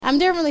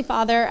Dear Heavenly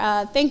Father,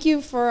 thank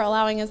you for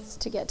allowing us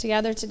to get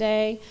together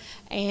today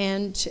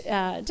and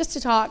just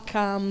to talk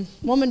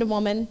woman to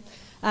woman.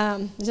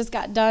 I just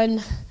got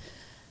done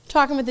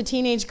talking with the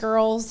teenage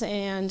girls,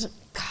 and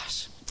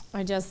gosh,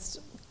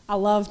 I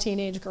love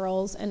teenage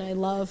girls, and I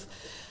love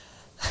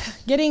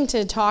getting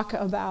to talk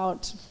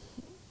about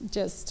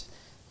just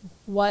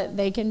what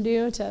they can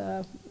do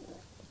to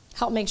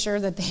help make sure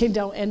that they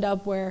don't end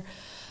up where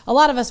a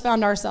lot of us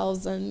found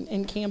ourselves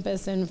in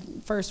campus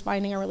and first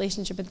finding a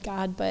relationship with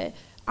God. But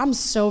I'm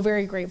so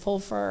very grateful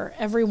for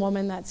every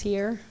woman that's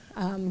here,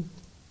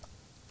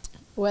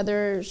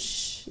 whether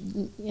it's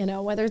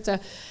a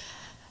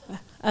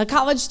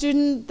college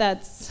student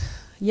that's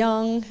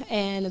young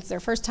and it's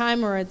their first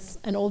time, or it's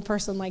an old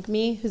person like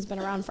me who's been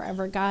around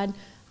forever. God,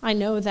 I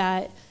know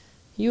that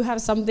you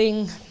have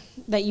something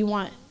that you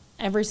want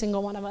every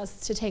single one of us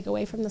to take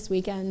away from this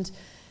weekend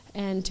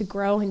and to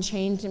grow and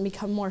change and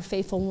become more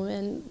faithful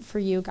women for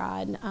you,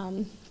 God.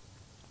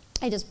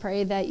 I just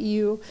pray that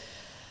you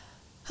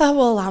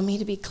will allow me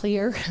to be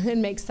clear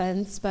and make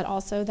sense, but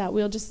also that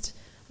we'll just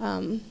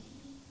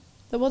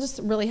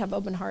really have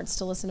open hearts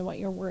to listen to what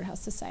your word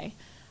has to say.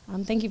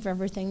 Thank you for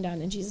everything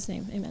done. In Jesus'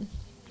 name, amen.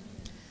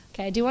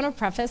 Okay, I do want to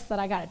preface that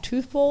I got a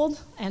tooth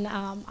pulled, and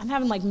I'm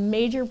having like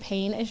major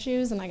pain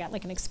issues, and I got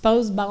like an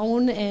exposed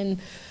bone, and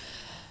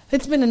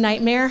it's been a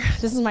nightmare.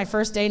 This is my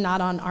first day not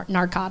on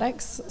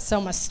narcotics,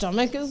 so my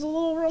stomach is a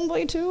little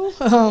rumbly too.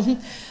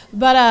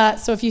 But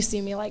so if you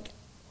see me like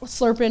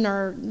slurping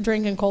or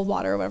drinking cold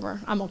water or whatever,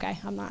 I'm okay.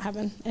 I'm not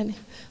having any.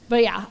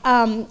 But yeah,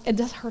 it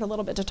does hurt a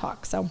little bit to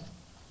talk. So,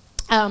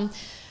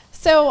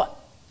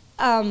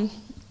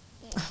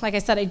 like I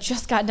said, I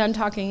just got done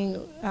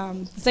talking.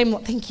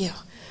 Thank you.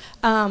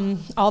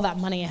 All that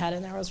money I had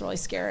in there, I was really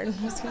scared.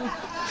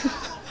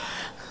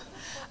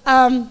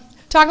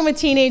 Talking with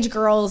teenage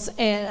girls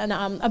and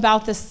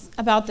about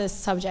this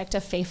subject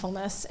of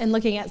faithfulness and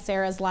looking at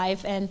Sarah's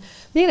life, and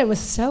man, it was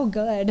so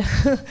good.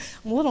 I'm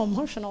a little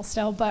emotional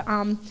still, but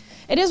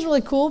it is really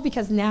cool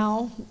because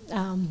now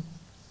I'm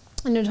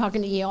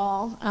talking to you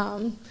all.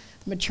 The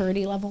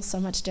maturity level is so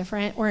much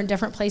different. We're in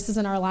different places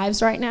in our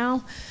lives right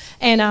now,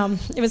 and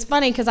it was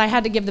funny because I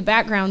had to give the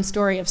background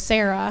story of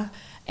Sarah.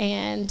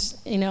 And,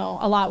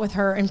 a lot with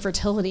her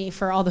infertility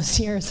for all those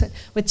years.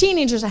 With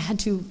teenagers, I had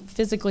to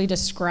physically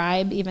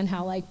describe even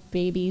how, like,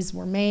 babies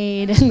were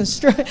made and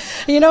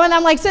and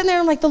I'm, like, sitting there,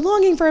 I'm like, the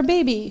longing for a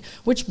baby,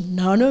 which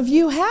none of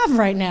you have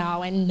right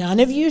now, and none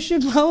of you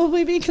should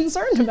probably be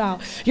concerned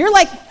about. You're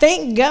like,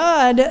 thank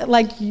God,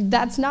 like,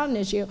 that's not an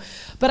issue.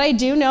 But I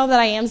do know that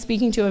I am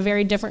speaking to a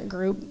very different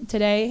group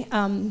today,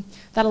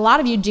 that a lot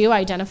of you do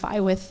identify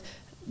with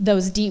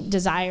those deep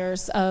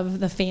desires of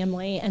the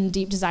family and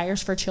deep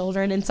desires for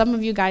children. And some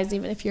of you guys,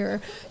 even if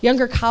you're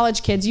younger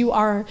college kids, you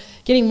are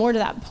getting more to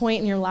that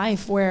point in your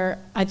life where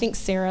I think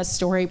Sarah's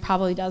story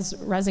probably does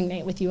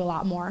resonate with you a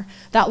lot more.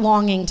 That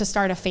longing to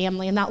start a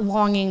family and that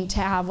longing to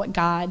have what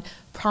God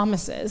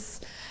promises.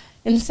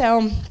 And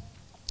so,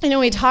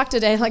 we talked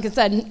today, like I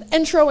said,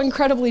 intro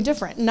incredibly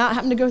different, not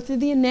having to go through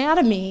the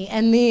anatomy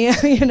and the,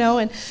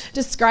 and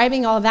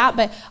describing all of that.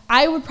 But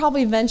I would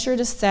probably venture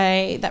to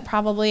say that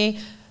probably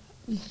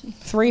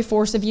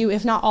 3/4 of you,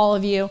 if not all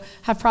of you,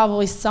 have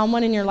probably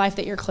someone in your life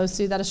that you're close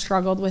to that has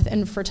struggled with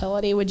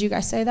infertility. Would you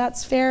guys say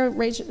that's fair?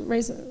 Raise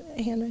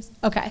a hand. Raise.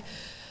 Okay.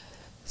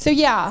 So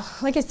yeah,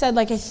 like I said,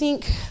 I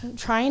think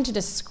trying to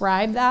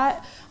describe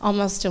that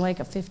almost to like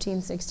a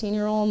 15,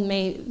 16-year-old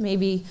may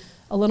be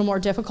a little more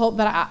difficult,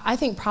 but I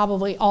think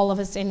probably all of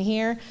us in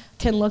here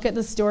can look at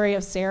the story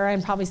of Sarah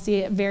and probably see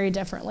it very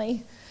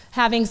differently.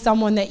 Having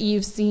someone that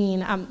you've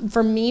seen,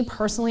 for me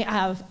personally, I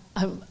have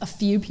a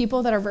few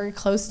people that are very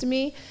close to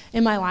me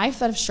in my life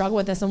that have struggled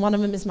with this, and one of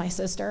them is my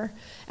sister.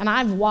 And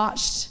I've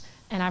watched,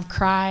 and I've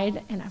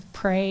cried, and I've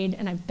prayed,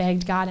 and I've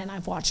begged God, and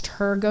I've watched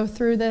her go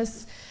through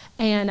this.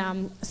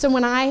 And so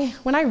when I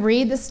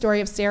read the story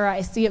of Sarah,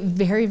 I see it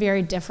very,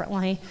 very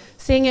differently,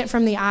 seeing it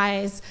from the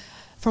eyes,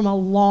 from a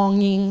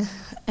longing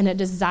and a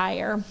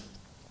desire.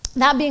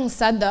 That being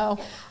said, though,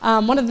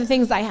 one of the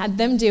things I had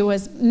them do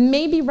was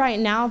maybe right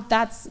now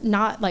that's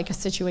not like a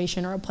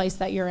situation or a place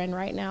that you're in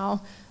right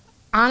now.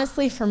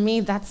 Honestly, for me,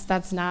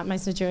 that's not my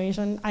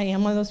situation. I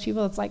am one of those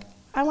people that's like,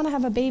 I want to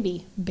have a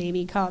baby.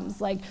 Baby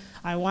comes. Like,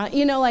 I want,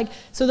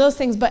 so those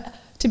things. But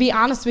to be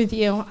honest with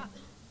you,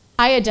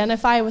 I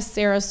identify with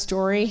Sarah's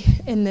story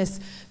in this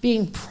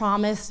being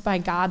promised by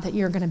God that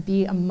you're going to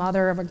be a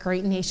mother of a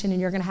great nation and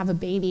you're going to have a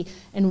baby,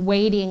 and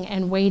waiting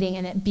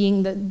and it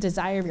being the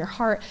desire of your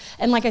heart.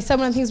 And like I said,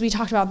 one of the things we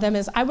talked about them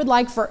is I would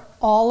like for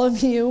all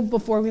of you,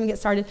 before we even get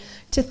started,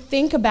 to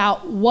think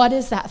about what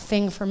is that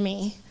thing for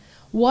me?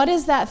 What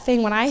is that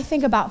thing when I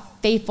think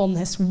about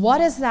faithfulness? What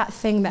is that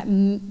thing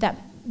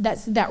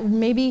that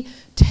maybe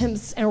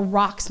tempts and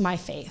rocks my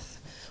faith?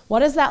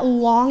 What is that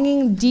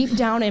longing deep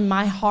down in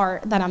my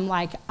heart that I'm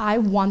like, I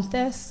want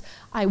this,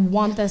 I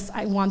want this,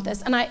 I want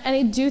this. And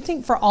I do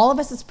think for all of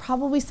us, it's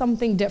probably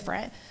something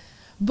different.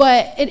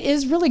 But it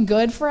is really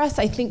good for us,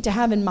 I think, to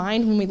have in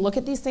mind when we look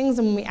at these things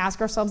and when we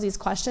ask ourselves these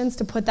questions,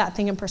 to put that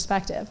thing in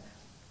perspective.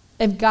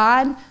 If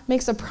God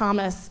makes a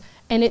promise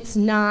and it's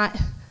not,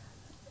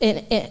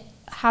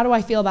 how do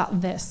I feel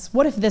about this?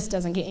 What if this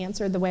doesn't get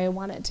answered the way I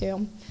want it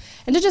to?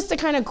 And to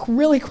kind of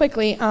really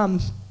quickly, I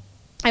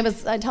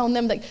was telling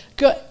them that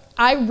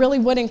I really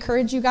would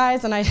encourage you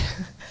guys, and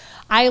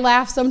I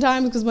laugh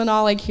sometimes because when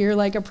I'll hear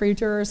a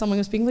preacher or someone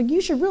who's speaking, you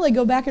should really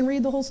go back and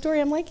read the whole story.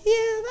 I'm like,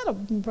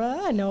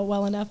 yeah, I know it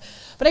well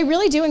enough. But I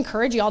really do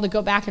encourage you all to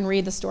go back and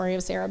read the story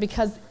of Sarah,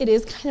 because it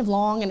is kind of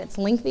long and it's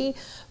lengthy,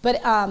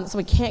 but so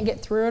we can't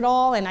get through it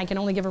all, and I can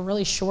only give a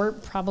really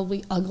short,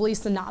 probably ugly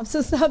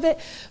synopsis of it.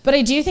 But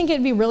I do think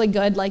it'd be really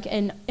good,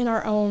 in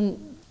our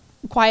own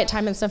quiet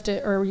time and stuff,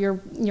 or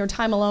your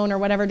time alone or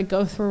whatever, to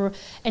go through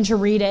and to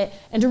read it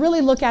and to really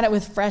look at it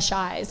with fresh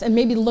eyes, and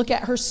maybe look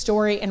at her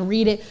story and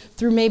read it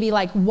through maybe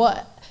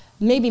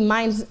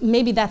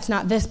maybe that's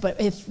not this,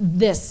 but if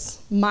this,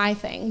 my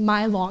thing,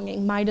 my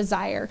longing, my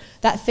desire,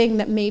 that thing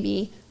that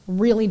maybe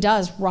really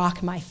does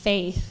rock my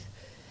faith,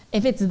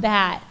 if it's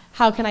that,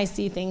 how can I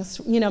see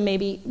things,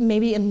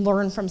 maybe and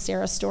learn from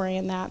Sarah's story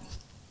in that.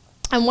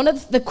 And one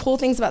of the cool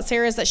things about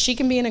Sarah is that she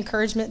can be an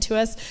encouragement to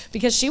us,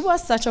 because she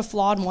was such a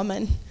flawed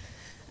woman.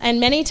 And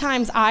many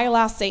times I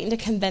allow Satan to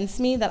convince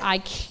me that I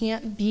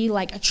can't be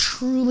a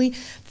truly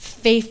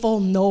faithful,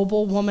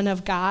 noble woman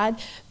of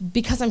God,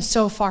 because I'm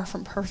so far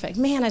from perfect.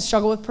 Man, I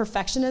struggle with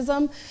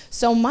perfectionism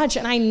so much.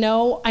 And I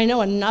know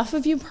enough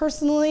of you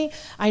personally.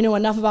 I know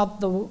enough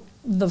about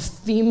the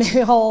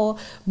female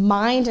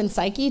mind and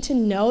psyche to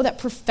know that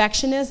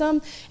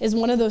perfectionism is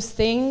one of those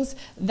things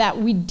that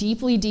we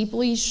deeply,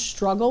 deeply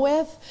struggle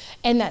with,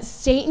 and that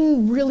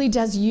Satan really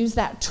does use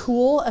that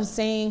tool of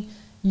saying,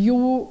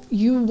 you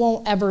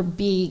won't ever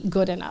be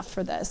good enough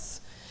for this.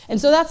 And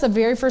so that's the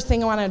very first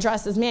thing I want to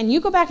address is, man, you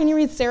go back and you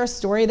read Sarah's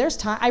story. There's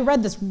time. I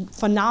read this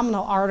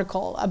phenomenal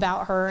article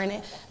about her, and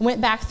it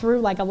went back through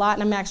a lot,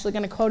 and I'm actually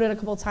going to quote it a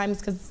couple of times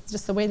because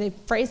just the way they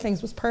phrased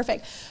things was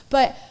perfect.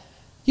 But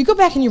you go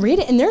back and you read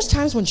it, and there's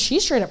times when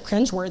she's straight up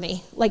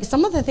cringeworthy.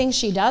 Some of the things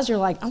she does, you're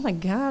like, oh my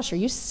gosh, are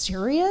you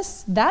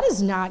serious? That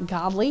is not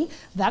godly.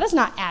 That is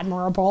not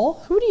admirable.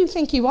 Who do you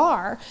think you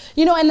are?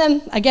 And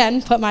then,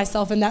 again, put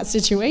myself in that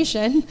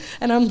situation,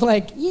 and I'm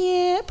like,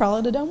 yeah, probably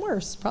would have done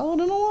worse. Probably would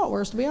have done a lot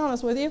worse, to be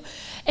honest with you.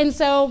 And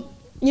so,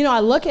 I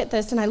look at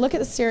this, and I look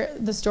at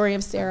the story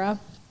of Sarah,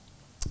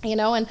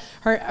 and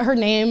her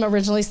name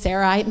originally,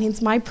 Sarai, it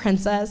means my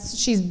princess.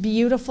 She's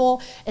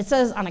beautiful. It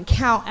says on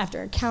account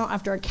after account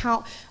after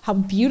account how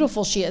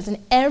beautiful she is. And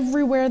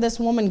everywhere this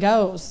woman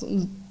goes,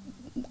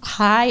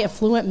 high,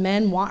 affluent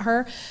men want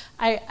her.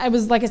 I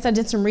was, like I said,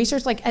 did some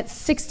research. At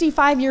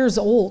 65 years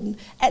old,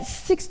 at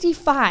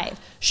 65,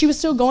 she was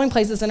still going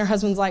places, and her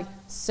husband's like,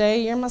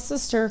 say you're my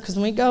sister, because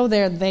when we go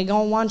there, they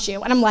gonna want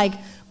you. And I'm like,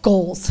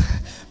 goals.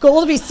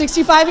 Goal to be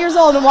 65 years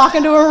old and walk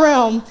into a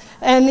room.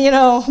 And,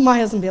 my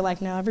husband be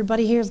like, no,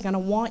 everybody here is going to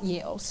want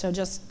you, so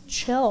just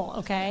chill,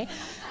 okay?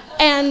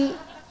 And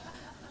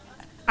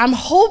I'm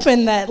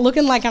hoping that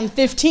looking like I'm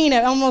 15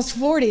 at almost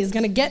 40 is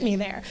going to get me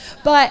there.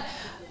 But,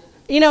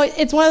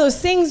 it's one of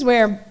those things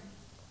where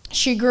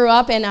she grew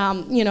up and,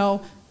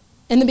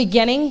 in the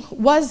beginning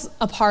was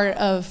a part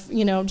of,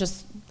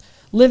 just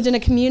lived in a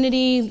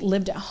community,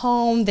 lived at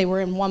home. They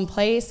were in one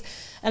place.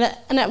 And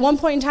at one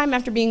point in time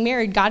after being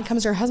married, God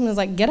comes to her husband and is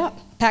like, get up,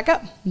 pack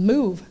up,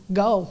 move,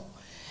 go.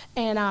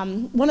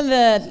 And one of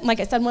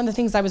the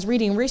things I was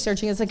reading and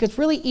researching is it's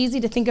really easy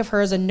to think of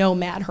her as a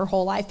nomad her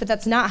whole life, but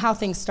that's not how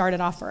things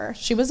started off for her.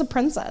 She was a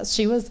princess.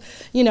 She was,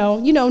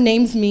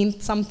 names mean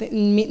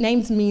something,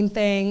 names mean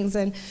things,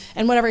 and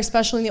whatever,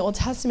 especially in the Old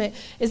Testament,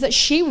 is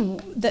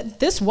that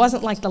this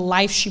wasn't the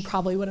life she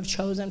probably would have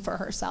chosen for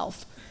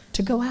herself.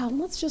 To go out and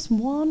let's just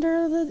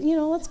wander,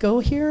 let's go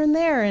here and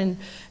there. And,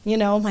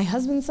 my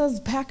husband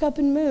says, pack up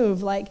and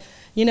move. And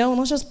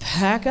let's just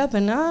pack up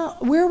and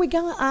where are we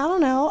going? I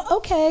don't know.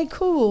 Okay,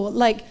 cool.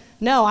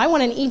 No, I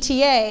want an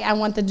ETA. I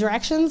want the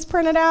directions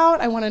printed out.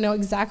 I want to know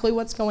exactly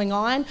what's going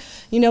on.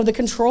 The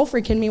control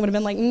freak in me would have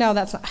been like, no,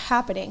 that's not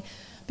happening.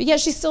 But yet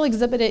she still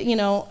exhibited,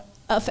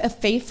 a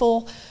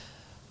faithful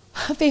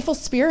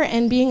spirit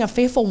and being a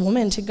faithful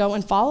woman to go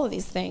and follow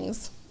these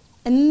things.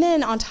 And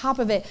then on top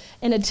of it,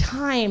 in a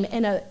time,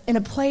 in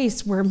a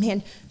place where,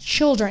 man,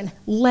 children,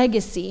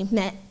 legacy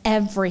meant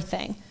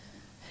everything.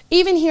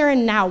 Even here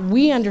and now,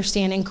 we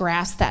understand and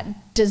grasp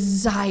that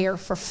desire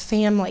for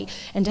family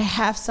and to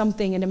have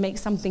something and to make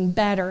something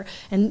better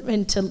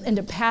and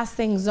to pass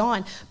things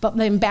on. But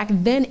then back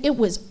then, it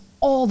was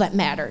all that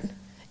mattered.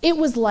 It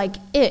was like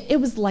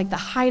the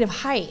height of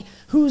height.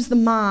 Who's the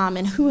mom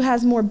and who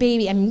has more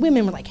baby? I mean,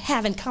 women were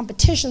having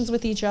competitions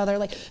with each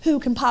other, who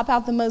can pop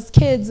out the most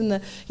kids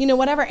and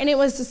whatever. And it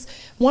was just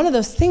one of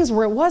those things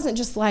where it wasn't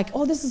just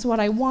oh, this is what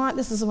I want,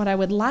 this is what I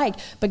would like.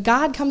 But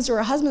God comes to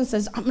her husband and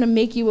says, I'm going to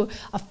make you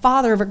a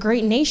father of a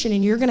great nation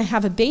and you're going to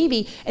have a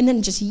baby. And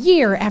then just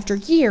year after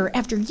year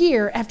after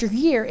year after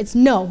year, it's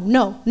no,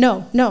 no,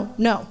 no, no,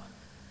 no.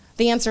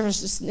 The answer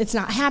is just, it's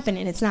not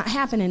happening, it's not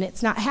happening,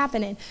 it's not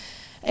happening.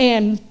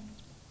 And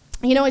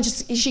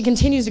she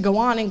continues to go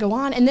on and go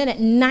on. And then at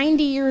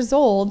 90 years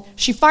old,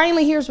 she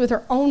finally hears with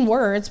her own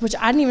words, which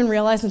I didn't even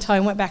realize until I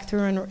went back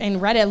through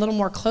and read it a little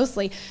more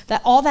closely,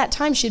 that all that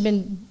time she'd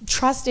been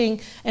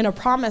trusting in a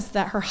promise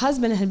that her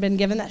husband had been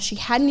given that she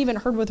hadn't even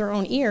heard with her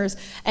own ears.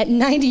 At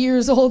 90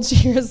 years old, she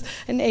hears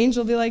an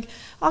angel be like,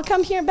 I'll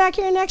come back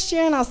here next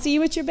year and I'll see you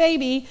with your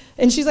baby.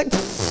 And she's like,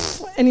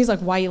 pfft. And he's like,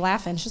 why are you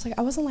laughing? She's like,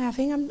 I wasn't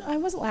laughing. I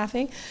wasn't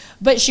laughing.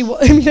 But she,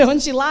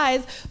 and she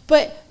lies.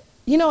 But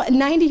at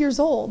 90 years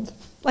old,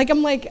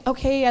 I'm like,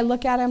 okay, I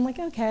look at it, I'm like,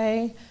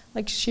 okay.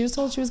 Like, she was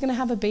told she was going to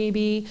have a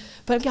baby.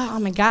 But, oh,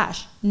 my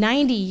gosh,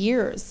 90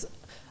 years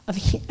of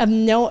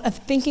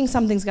thinking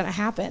something's going to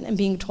happen and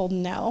being told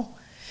no.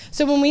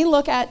 So when we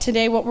look at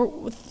today,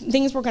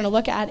 things we're going to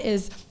look at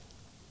is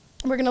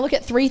we're going to look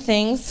at 3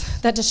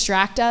 things that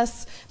distract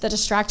us, that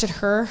distracted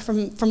her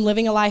from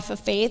living a life of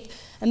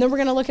faith. And then we're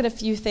going to look at a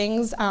few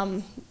things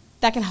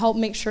that can help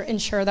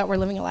ensure that we're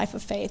living a life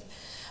of faith.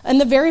 And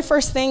the very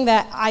first thing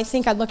that I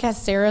think I look at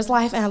Sarah's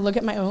life and I look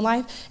at my own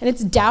life, and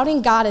it's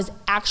doubting God is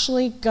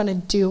actually going to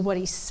do what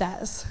he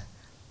says.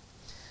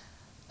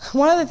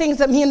 One of the things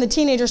that me and the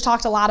teenagers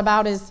talked a lot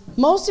about is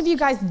most of you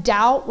guys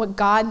doubt what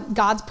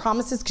God's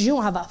promises because you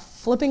don't have a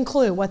flipping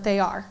clue what they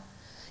are.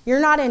 You're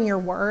not in your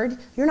word.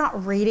 You're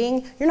not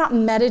reading. You're not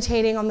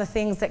meditating on the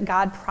things that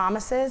God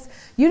promises.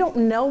 You don't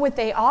know what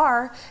they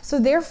are. So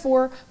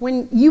therefore,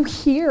 when you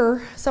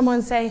hear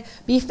someone say,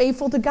 be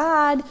faithful to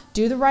God,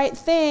 do the right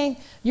thing,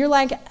 you're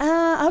like,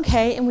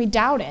 okay, and we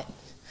doubt it.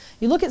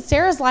 You look at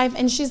Sarah's life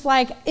and she's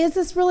like, is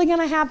this really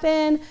going to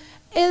happen?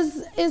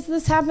 Is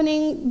this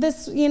happening?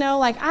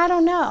 I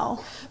don't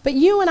know. But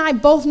you and I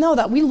both know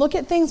that we look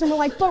at things and we're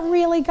like, but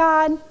really,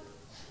 God,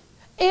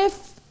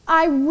 if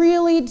I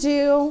really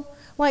do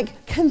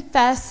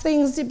confess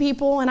things to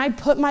people and I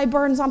put my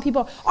burdens on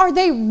people, are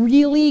they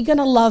really going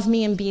to love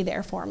me and be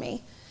there for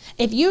me?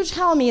 If you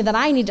tell me that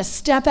I need to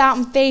step out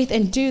in faith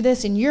and do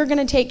this and you're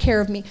going to take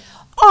care of me,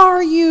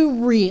 are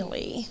you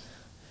really?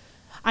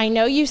 I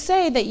know you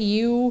say that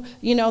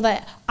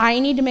that I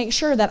need to make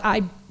sure that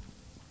I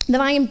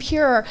am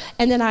pure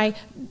and that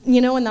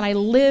I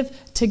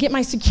live to get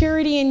my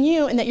security in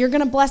you and that you're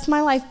going to bless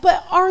my life,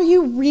 but are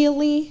you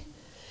really?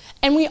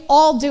 And we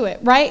all do it,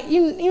 right?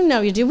 You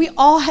know you do. We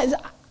all have.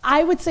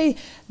 I would say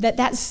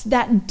that's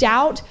that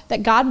doubt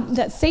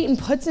that Satan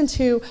puts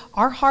into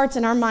our hearts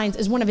and our minds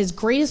is one of his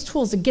greatest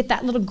tools to get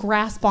that little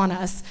grasp on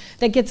us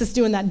that gets us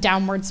doing that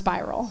downward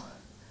spiral.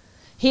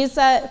 He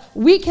said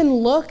we can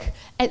look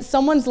at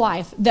someone's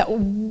life that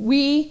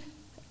we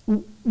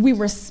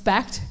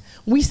respect.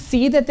 We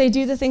see that they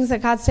do the things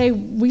that God say.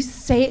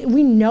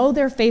 We know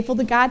they're faithful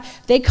to God.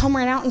 They come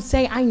right out and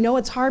say, I know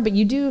it's hard, but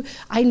you do,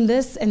 I'm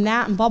this and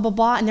that and blah, blah,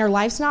 blah, and their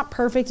life's not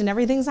perfect and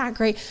everything's not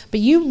great.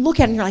 But you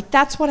look at it and you're like,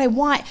 that's what I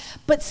want.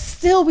 But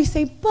still we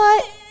say,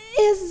 but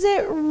is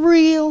it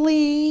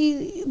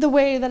really the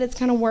way that it's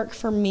going to work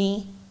for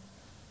me?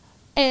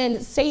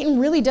 And Satan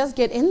really does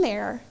get in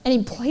there, and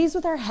he plays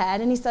with our head,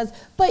 and he says,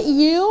 but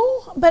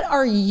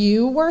are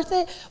you worth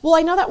it? Well,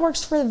 I know that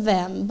works for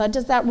them, but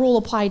does that rule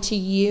apply to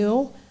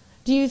you?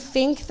 Do you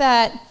think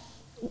that,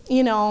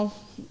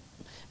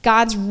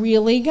 God's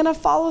really going to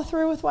follow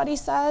through with what he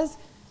says?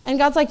 And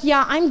God's like,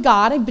 yeah, I'm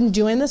God. I've been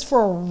doing this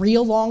for a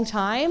real long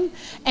time,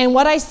 and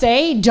what I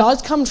say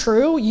does come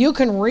true. You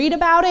can read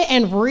about it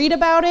and read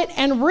about it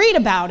and read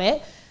about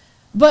it,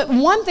 but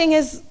one thing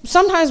is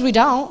sometimes we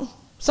don't.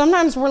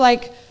 Sometimes we're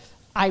like,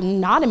 I'm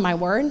not in my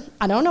word.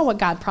 I don't know what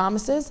God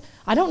promises.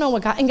 I don't know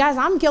what God, and guys,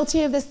 I'm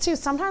guilty of this too.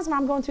 Sometimes when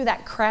I'm going through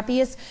that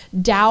crappiest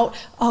doubt,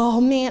 oh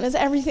man, is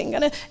everything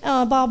gonna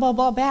blah, blah,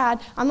 blah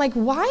bad? I'm like,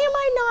 why am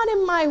I not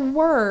in my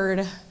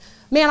word?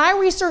 Man, I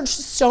researched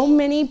so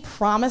many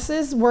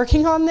promises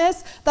working on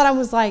this that I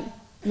was like,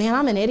 man,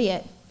 I'm an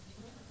idiot.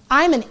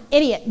 I'm an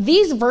idiot.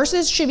 These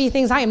verses should be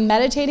things I am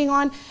meditating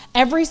on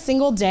every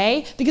single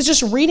day because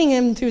just reading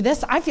them through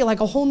this, I feel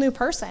like a whole new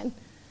person.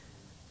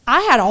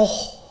 I had a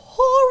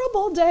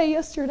horrible day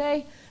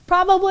yesterday,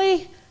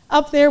 probably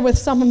up there with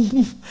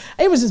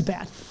it was just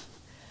bad.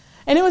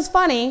 And it was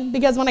funny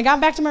because when I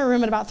got back to my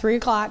room at about 3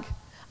 o'clock,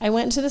 I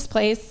went to this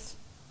place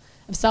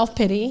of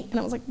self-pity, and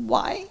I was like,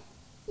 why?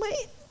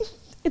 Wait,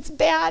 it's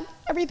bad.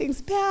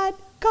 Everything's bad.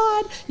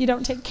 God, you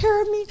don't take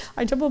care of me.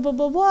 I do blah, blah,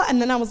 blah, blah.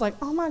 And then I was like,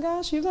 oh my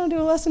gosh, you're going to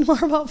do a lesson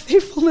more about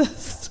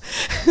faithfulness.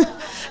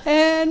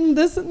 And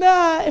this and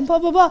that and blah,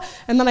 blah, blah.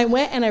 And then I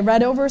went and I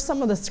read over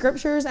some of the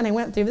scriptures and I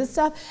went through this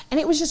stuff. And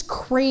it was just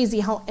crazy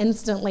how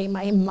instantly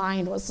my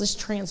mind was just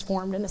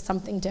transformed into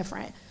something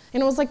different.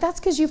 And it was like,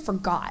 that's because you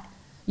forgot.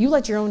 You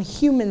let your own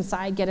human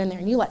side get in there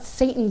and you let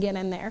Satan get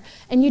in there.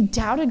 And you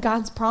doubted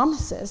God's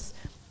promises.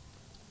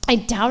 I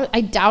doubt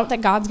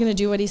that God's going to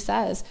do what he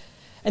says.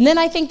 And then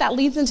I think that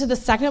leads into the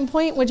second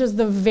point, which is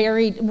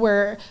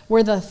where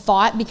the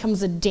thought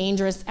becomes a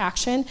dangerous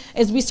action,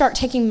 is we start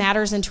taking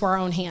matters into our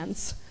own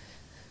hands.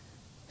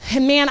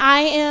 And man,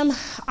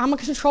 I'm a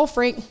control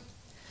freak.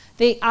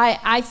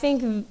 I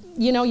think,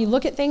 you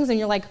look at things and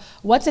you're like,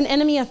 what's an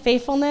enemy of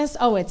faithfulness?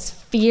 Oh, it's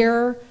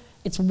fear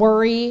It's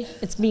worry.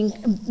 It's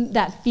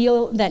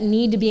that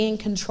need to be in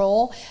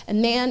control.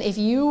 And man, if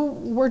you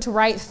were to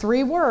write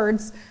 3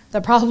 words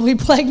that probably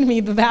plagued me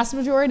the vast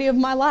majority of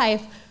my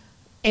life,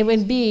 it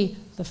would be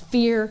the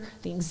fear,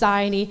 the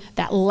anxiety,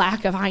 that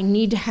lack of I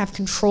need to have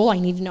control. I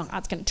need to know how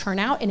it's going to turn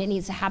out, and it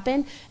needs to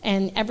happen,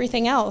 and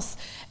everything else.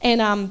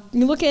 And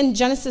you look in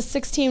Genesis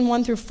 16,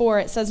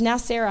 1-4, it says, Now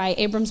Sarai,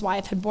 Abram's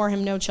wife, had bore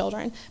him no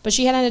children, but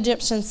she had an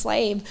Egyptian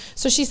slave.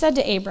 So she said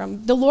to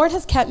Abram, The Lord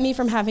has kept me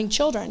from having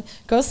children.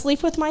 Go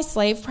sleep with my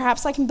slave.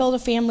 Perhaps I can build a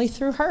family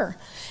through her.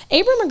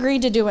 Abram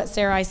agreed to do what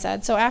Sarai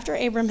said. So after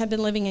Abram had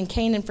been living in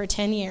Canaan for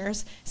 10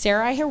 years,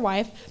 Sarai,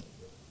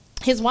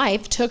 his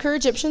wife, took her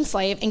Egyptian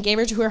slave and gave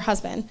her to her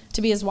husband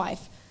to be his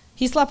wife.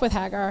 He slept with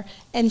Hagar,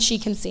 and she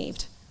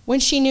conceived. When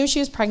she knew she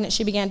was pregnant,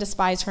 she began to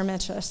despise her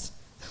mistress.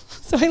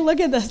 So I look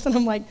at this, and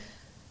I'm like,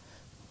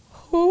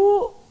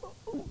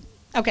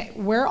 okay,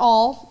 we're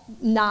all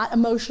not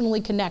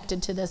emotionally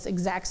connected to this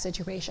exact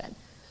situation.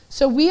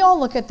 So we all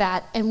look at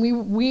that, and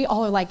we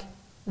all are like,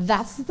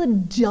 that's the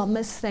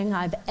dumbest thing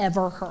I've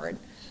ever heard.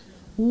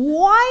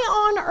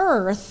 Why on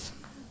earth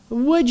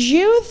would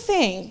you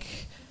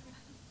think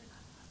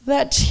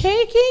that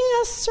taking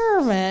a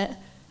servant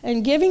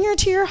and giving her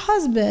to your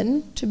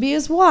husband to be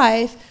his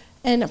wife,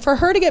 and for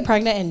her to get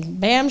pregnant, and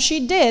bam,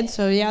 she did,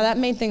 so yeah, that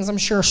made things, I'm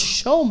sure,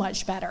 so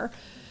much better,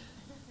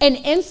 and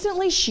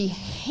instantly she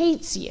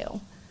hates you.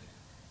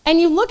 And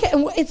you look at,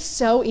 it's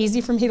so easy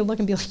for me to look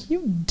and be like,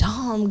 you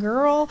dumb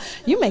girl,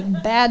 you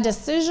make bad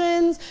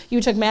decisions, you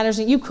took matters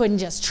and you couldn't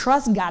just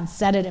trust, God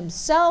said it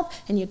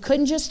himself, and you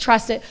couldn't just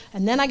trust it,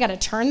 and then I got to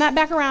turn that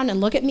back around and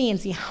look at me and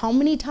see how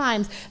many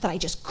times that I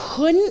just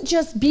couldn't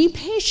just be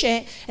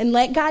patient and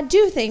let God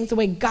do things the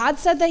way God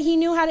said that he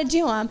knew how to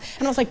do them,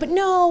 and I was like, but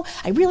no,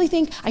 I really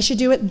think I should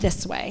do it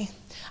this way.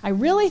 I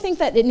really think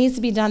that it needs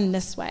to be done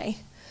this way.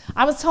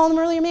 I was telling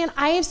them earlier, man,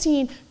 I have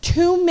seen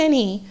too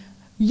many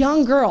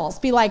young girls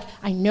be like,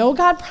 I know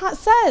God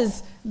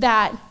says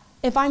that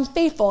if I'm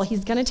faithful,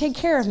 he's going to take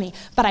care of me,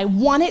 but I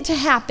want it to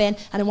happen,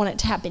 and I want it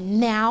to happen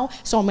now,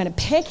 so I'm going to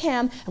pick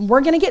him, and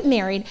we're going to get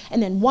married,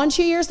 and then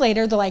 1-2 years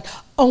later, they're like,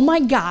 oh my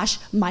gosh,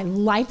 my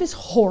life is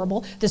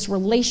horrible, this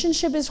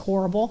relationship is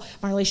horrible,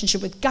 my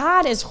relationship with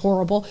God is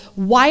horrible,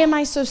 why am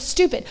I so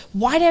stupid?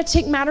 Why did I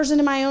take matters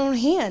into my own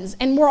hands?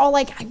 And we're all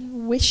like, I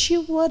wish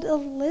you would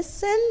have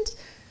listened,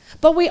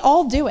 but we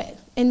all do it.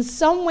 In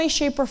some way,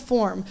 shape, or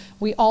form,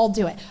 we all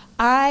do it.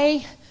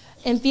 I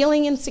am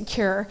feeling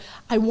insecure.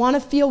 I want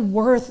to feel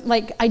worth,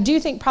 like I do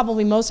think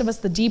probably most of us,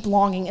 the deep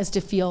longing is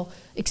to feel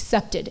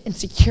accepted and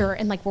secure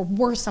and like we're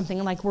worth something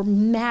and like we're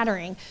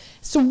mattering.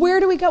 So where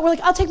do we go? We're like,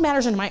 I'll take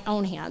matters into my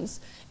own hands.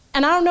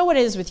 And I don't know what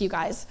it is with you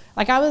guys.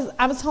 Like I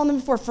was telling them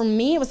before, for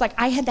me, it was like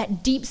I had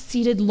that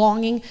deep-seated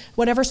longing,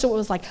 whatever. So it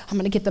was like, I'm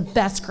going to get the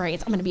best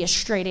grades. I'm going to be a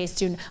straight-A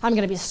student. I'm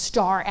going to be a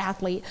star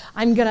athlete.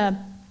 I'm going to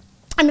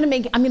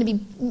be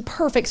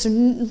perfect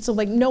so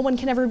like no one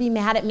can ever be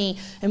mad at me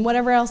and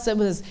whatever else it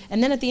was.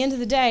 And then at the end of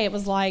the day, it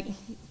was like,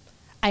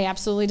 I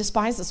absolutely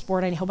despise the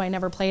sport. I hope I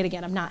never play it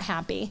again. I'm not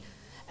happy.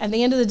 At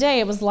the end of the day,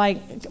 it was like,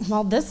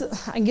 well,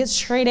 I get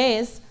straight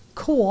A's,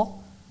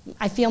 cool.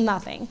 I feel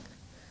nothing.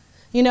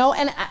 You know,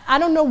 and I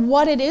don't know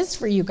what it is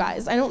for you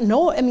guys. I don't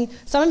know. I mean,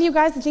 some of you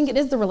guys, I think it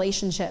is the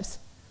relationships.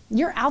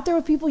 You're out there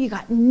with people you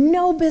got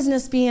no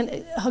business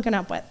hooking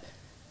up with.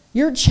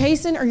 You're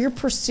chasing or you're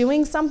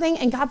pursuing something,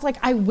 and God's like,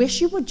 I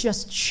wish you would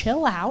just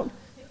chill out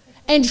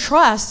and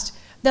trust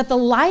that the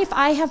life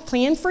I have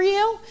planned for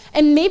you,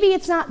 and maybe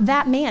it's not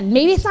that man.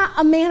 Maybe it's not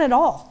a man at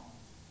all.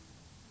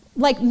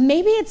 Like,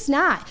 maybe it's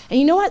not. And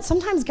you know what?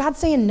 Sometimes God's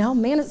saying, no,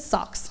 man, it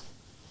sucks.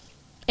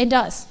 It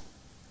does.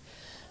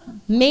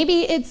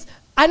 Maybe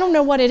I don't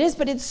know what it is,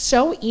 but it's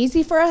so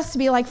easy for us to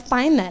be like,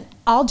 fine then,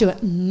 I'll do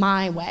it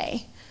my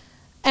way.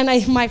 And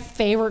my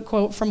favorite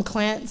quote from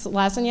Clint's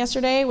lesson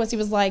yesterday was, he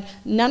was like,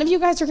 none of you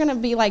guys are going to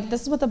be like,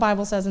 this is what the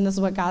Bible says and this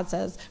is what God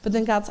says. But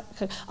then God's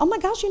like, oh my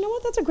gosh, you know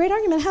what? That's a great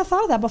argument. I haven't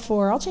thought of that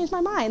before. I'll change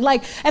my mind.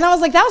 And I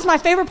was like, that was my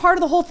favorite part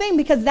of the whole thing,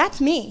 because that's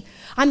me.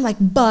 I'm like,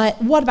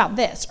 but what about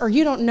this? Or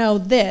you don't know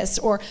this?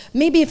 Or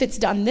maybe if it's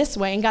done this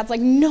way. And God's like,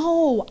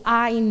 no,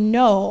 I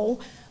know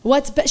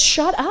what's best.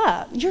 Shut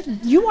up.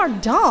 You are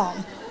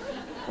dumb.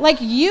 Like,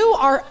 you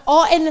are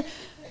all...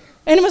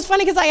 And it was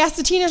funny because I asked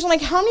the teenagers, I'm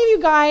like, how many of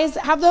you guys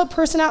have the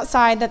person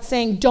outside that's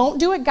saying, don't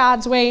do it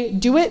God's way,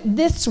 do it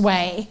this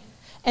way,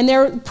 and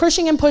they're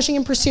pushing and pushing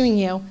and pursuing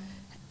you,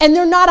 and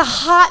they're not a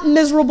hot,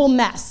 miserable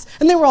mess?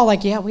 And they were all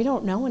like, yeah, we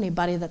don't know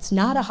anybody that's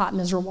not a hot,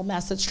 miserable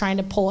mess that's trying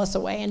to pull us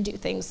away and do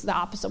things the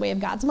opposite way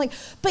of God's. I'm like,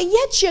 but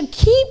yet you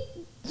keep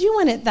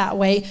doing it that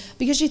way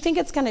because you think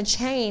it's going to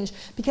change,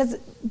 because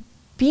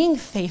being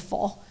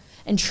faithful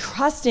and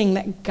trusting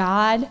that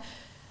God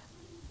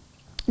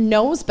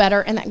knows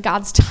better and that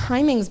God's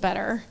timing's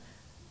better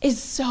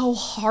is so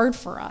hard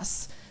for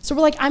us. So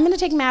we're like, I'm going to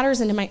take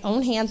matters into my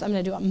own hands. I'm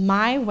going to do it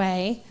my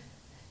way.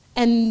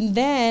 And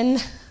then,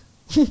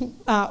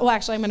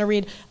 actually, I'm going to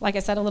read, like I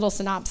said, a little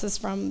synopsis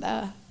from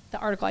the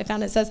article I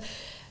found. It says,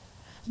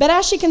 But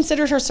as she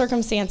considered her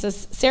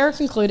circumstances, Sarah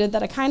concluded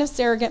that a kind of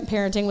surrogate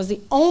parenting was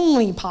the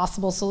only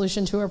possible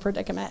solution to her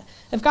predicament.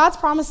 If God's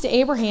promise to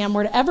Abraham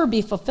were to ever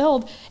be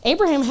fulfilled,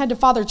 Abraham had to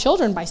father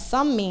children by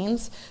some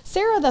means.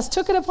 Sarah thus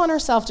took it upon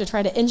herself to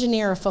try to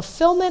engineer a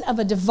fulfillment of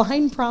a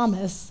divine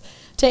promise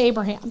to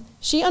Abraham.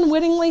 She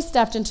unwittingly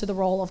stepped into the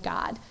role of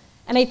God.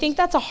 And I think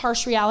that's a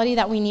harsh reality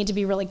that we need to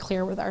be really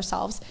clear with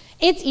ourselves.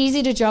 It's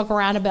easy to joke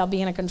around about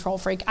being a control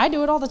freak. I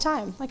do it all the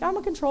time. Like, I'm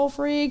a control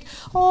freak.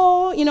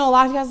 Oh, a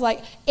lot of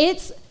guys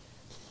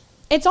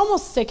it's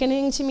almost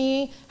sickening to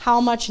me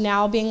how much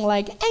now being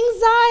like,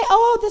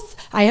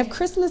 I have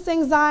Christmas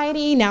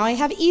anxiety, now I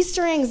have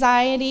Easter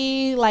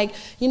anxiety,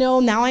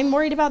 now I'm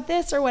worried about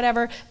this or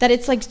whatever, that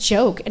it's like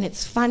joke and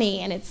it's funny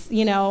and it's,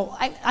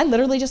 I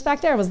literally just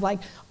back there was like,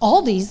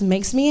 Aldi's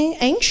makes me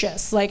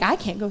anxious. Like, I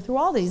can't go through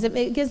Aldi's.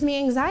 It gives me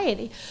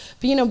anxiety.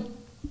 But,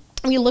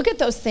 we look at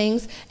those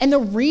things, and the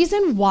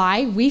reason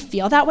why we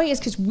feel that way is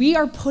because we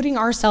are putting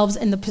ourselves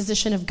in the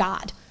position of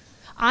God.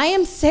 I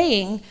am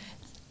saying,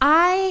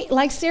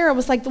 like Sarah,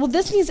 was like, well,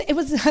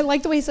 I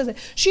like the way he says it.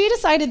 She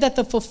decided that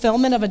the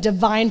fulfillment of a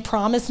divine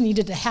promise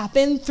needed to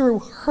happen through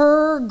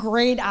her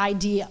great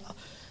idea,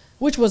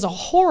 which was a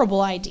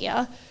horrible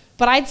idea.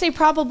 But I'd say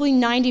probably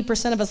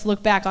 90% of us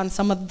look back on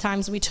some of the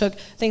times we took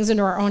things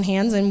into our own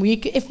hands, and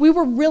if we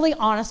were really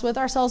honest with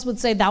ourselves, would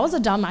say, that was a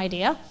dumb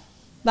idea.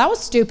 That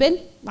was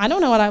stupid. I don't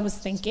know what I was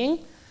thinking,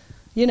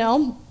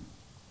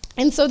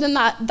 And so then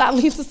that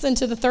leads us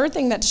into the third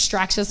thing that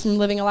distracts us from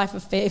living a life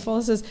of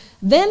faithfulness is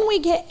then we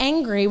get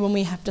angry when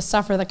we have to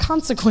suffer the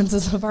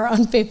consequences of our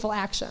unfaithful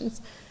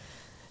actions.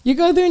 You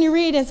go through and you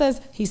read, it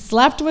says, he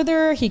slept with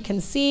her, he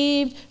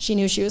conceived, she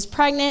knew she was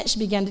pregnant, she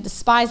began to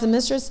despise the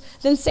mistress.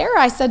 Then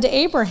Sarai said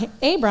to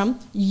Abram,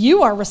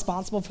 you are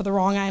responsible for the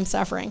wrong I am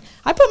suffering.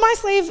 I put my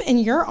slave in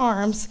your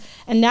arms,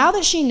 and now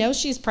that she knows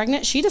she's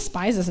pregnant, she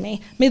despises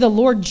me. May the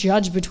Lord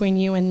judge between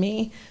you and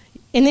me.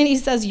 And then he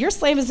says, your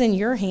slave is in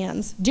your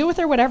hands. Do with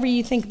her whatever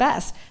you think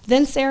best.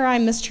 Then Sarai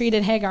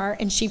mistreated Hagar,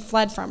 and she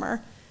fled from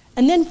her.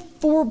 And then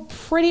for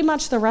pretty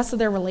much the rest of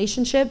their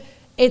relationship,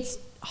 it's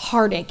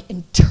heartache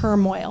and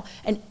turmoil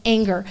and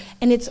anger,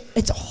 and it's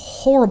a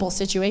horrible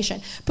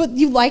situation. But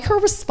you like her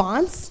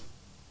response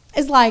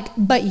is like,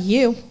 but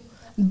you.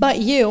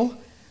 And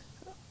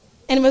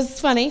it was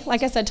funny,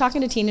 like I said,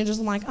 talking to teenagers,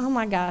 I'm like, oh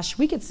my gosh,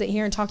 we could sit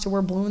here and talk to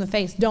her blue in the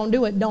face. Don't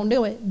do it.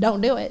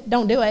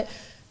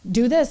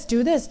 Do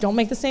this, don't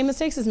make the same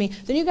mistakes as me.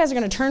 Then you guys are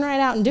going to turn right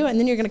out and do it, and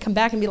then you're going to come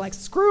back and be like,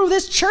 screw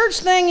this church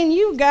thing and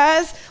you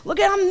guys, look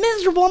at how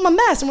miserable, I'm a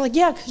mess. And we're like,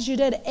 yeah, because you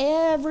did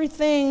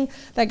everything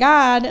that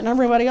God and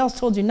everybody else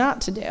told you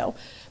not to do.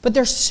 But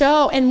it's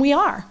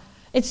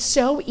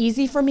so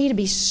easy for me to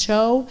be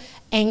so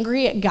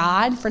angry at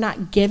God for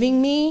not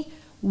giving me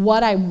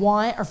what I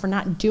want or for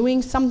not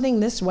doing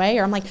something this way.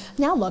 Or I'm like,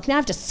 now I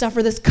have to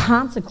suffer this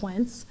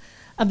consequence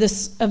of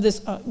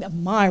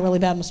my really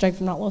bad mistake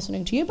from not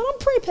listening to you, but I'm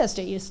pretty pissed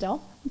at you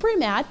still. I'm pretty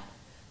mad.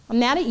 I'm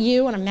mad at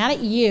you, and I'm mad at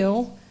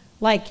you.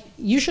 Like,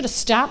 you should have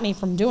stopped me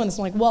from doing this.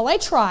 I'm like, well, I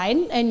tried,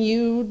 and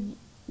you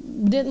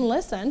didn't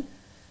listen.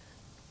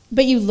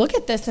 But you look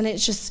at this, and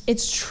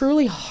it's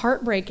truly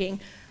heartbreaking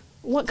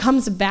what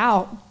comes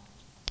about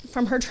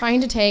from her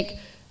trying to take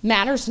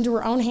matters into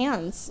her own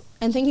hands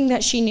and thinking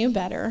that she knew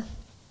better.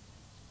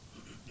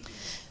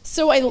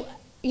 So I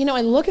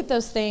look at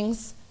those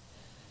things,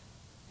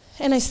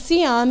 and I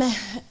see them,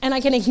 and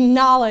I can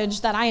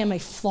acknowledge that I am a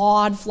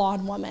flawed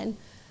woman,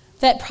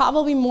 that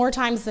probably more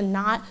times than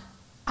not,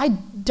 I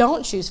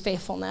don't choose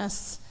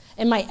faithfulness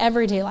in my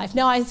everyday life.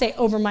 No, I say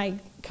over my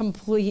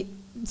complete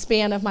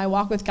span of my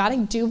walk with God, I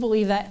do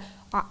believe that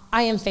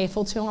I am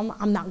faithful to him.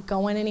 I'm not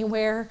going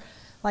anywhere.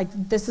 Like,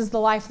 this is the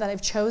life that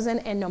I've chosen,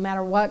 and no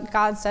matter what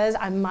God says,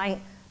 I might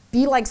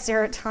be like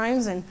Sarah at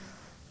times and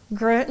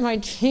grit my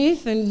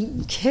teeth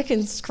and kick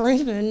and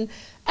scream. And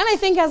I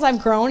think as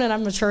I've grown and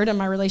I've matured in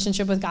my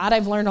relationship with God,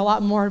 I've learned a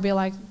lot more to be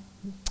like,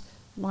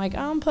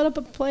 put up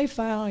a play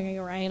file.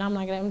 You're right.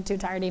 I'm too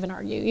tired to even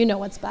argue. You know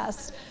what's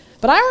best.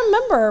 But I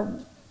remember,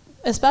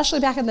 especially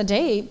back in the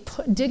day,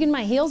 digging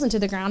my heels into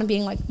the ground and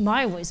being like,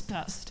 my way's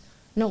best.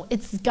 No,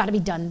 it's got to be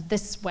done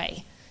this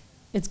way.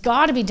 It's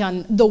got to be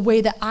done the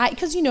way that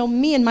because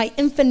me and my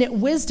infinite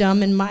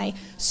wisdom and my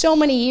so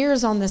many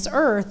years on this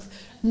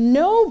earth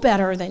know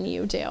better than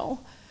you do,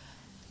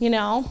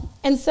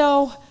 And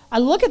so I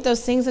look at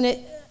those things, and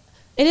it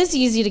is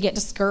easy to get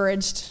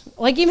discouraged.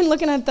 Like, even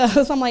looking at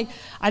those, I'm like,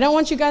 I don't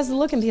want you guys to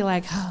look and be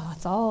like,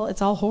 oh,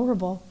 it's all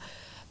horrible.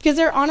 Because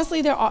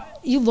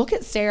you look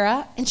at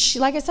Sarah, and she,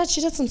 like I said, she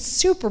did some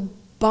super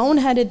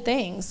boneheaded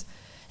things.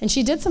 And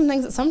she did some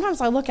things that sometimes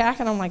I look back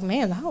and I'm like,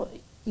 man,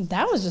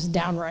 that was just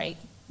downright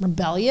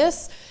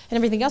rebellious and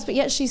everything else. But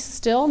yet she's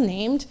still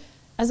named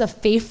as a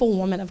faithful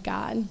woman of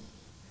God.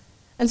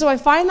 And so I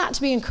find that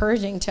to be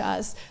encouraging to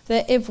us,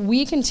 that if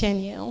we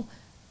continue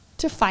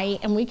to fight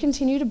and we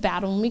continue to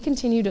battle and we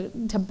continue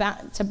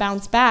to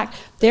bounce back,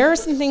 there are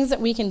some things that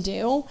we can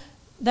do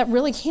that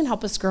really can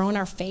help us grow in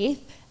our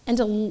faith and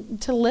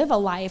to live a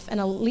life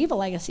and leave a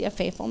legacy of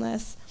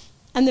faithfulness.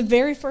 And the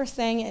very first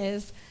thing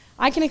is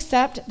I can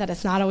accept that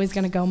it's not always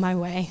going to go my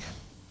way.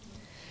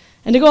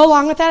 And to go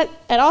along with that,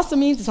 it also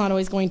means it's not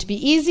always going to be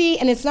easy,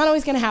 and it's not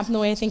always going to happen the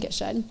way I think it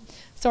should.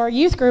 So our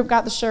youth group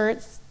got the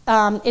shirts.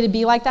 It'd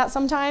be like that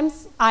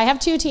sometimes. I have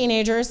 2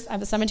 teenagers. I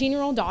have a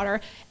 17-year-old daughter.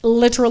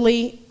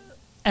 Literally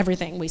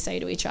everything we say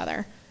to each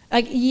other.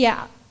 Like,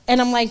 yeah.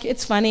 And I'm like,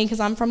 it's funny because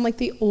I'm from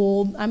like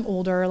I'm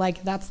older.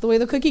 Like, that's the way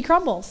the cookie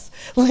crumbles.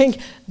 Like,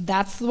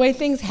 that's the way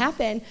things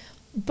happen.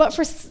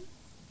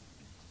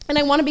 And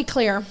I want to be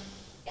clear.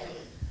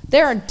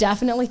 There are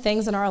definitely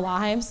things in our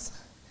lives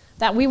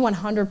that we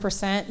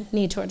 100%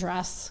 need to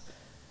address.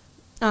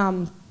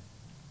 I'm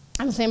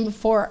saying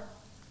before,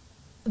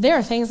 there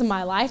are things in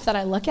my life that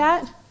I look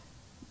at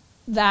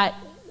that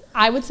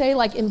I would say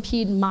like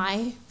impede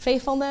my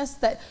faithfulness,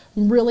 that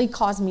really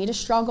cause me to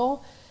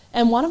struggle.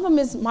 And one of them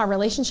is my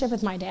relationship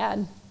with my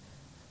dad.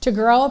 To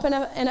grow up in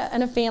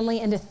a family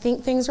and to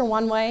think things are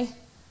one way,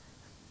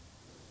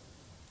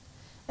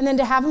 and then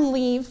to have him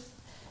leave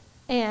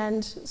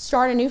and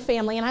start a new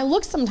family. And I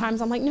look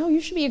sometimes, I'm like, no, you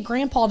should be a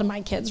grandpa to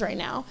my kids right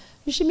now.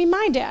 You should be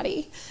my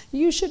daddy.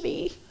 You should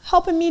be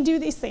helping me do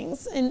these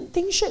things. And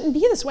things shouldn't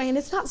be this way, and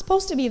it's not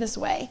supposed to be this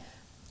way.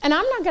 And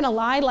I'm not going to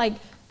lie, like,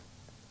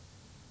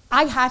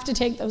 I have to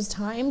take those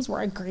times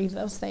where I grieve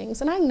those things,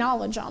 and I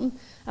acknowledge them.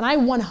 And I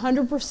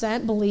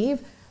 100%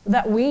 believe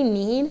that we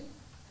need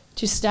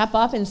to step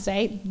up and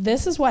say,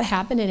 this is what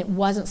happened, and it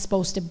wasn't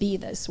supposed to be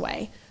this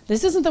way.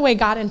 This isn't the way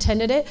God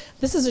intended it.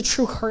 This is a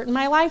true hurt in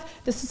my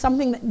life. This is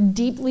something that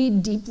deeply,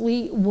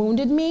 deeply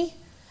wounded me,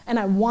 and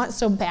I want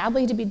so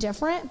badly to be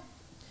different.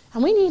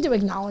 And we need to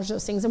acknowledge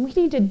those things, and we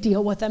need to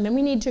deal with them, and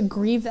we need to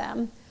grieve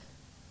them.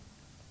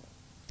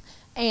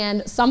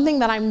 And something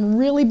that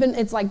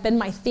it's like been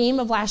my theme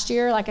of last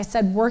year, like I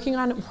said, working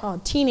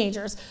on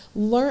teenagers,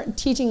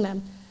 teaching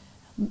them,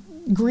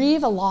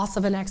 grieve a loss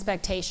of an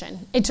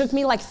expectation. It took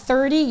me like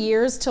 30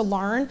 years to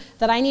learn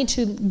that I need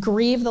to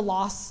grieve the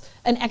loss,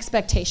 an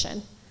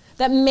expectation.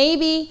 That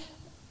maybe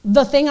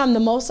the thing I'm the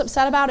most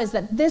upset about is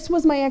that this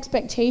was my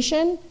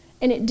expectation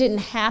and it didn't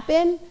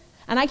happen.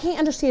 And I can't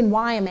understand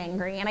why I'm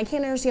angry, and I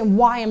can't understand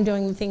why I'm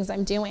doing the things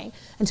I'm doing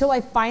until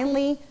I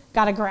finally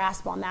got a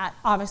grasp on that.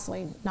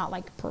 Obviously, not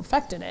like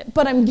perfected it,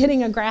 but I'm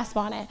getting a grasp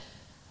on it.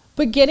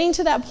 But getting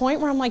to that point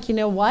where I'm like, you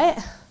know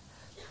what?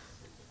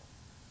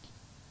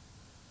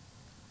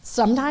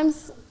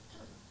 Sometimes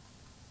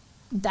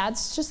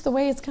that's just the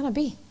way it's going to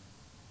be.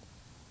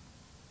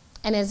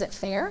 And is it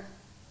fair?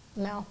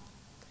 No.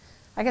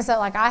 Like I said,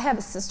 like I have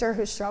a sister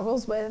who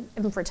struggles with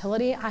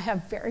infertility. I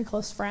have very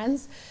close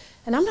friends.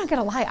 And I'm not going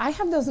to lie, I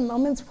have those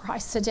moments where I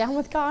sit down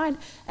with God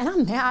and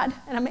I'm mad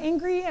and I'm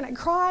angry and I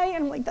cry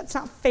and I'm like, that's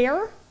not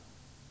fair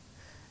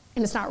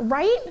and it's not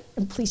right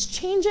and please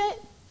change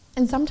it.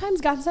 And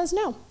sometimes God says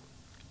no.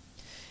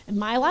 In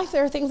my life,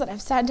 there are things that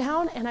I've sat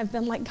down and I've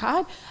been like,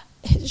 God,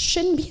 it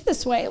shouldn't be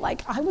this way.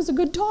 Like, I was a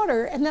good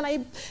daughter and then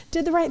I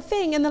did the right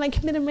thing and then I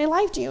committed my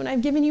life to you and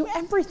I've given you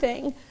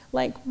everything.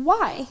 Like,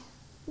 why?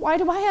 Why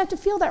do I have to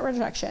feel that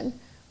rejection?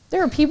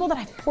 There are people that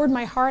I've poured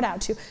my heart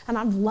out to, and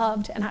I've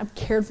loved, and I've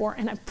cared for,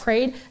 and I've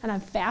prayed, and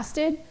I've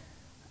fasted,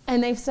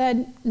 and they've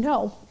said,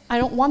 no, I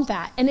don't want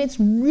that. And it's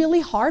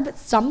really hard, but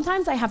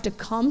sometimes I have to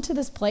come to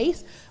this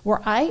place where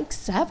I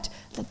accept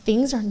that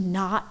things are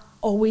not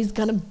always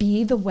going to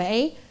be the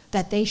way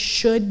that they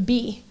should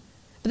be.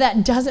 But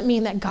that doesn't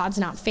mean that God's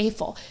not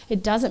faithful.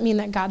 It doesn't mean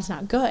that God's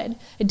not good.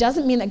 It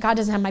doesn't mean that God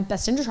doesn't have my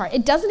best interest at heart.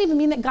 It doesn't even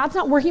mean that God's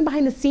not working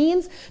behind the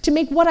scenes to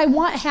make what I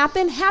want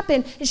happen.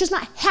 It's just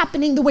not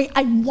happening the way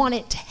I want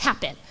it to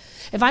happen.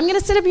 If I'm going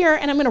to sit up here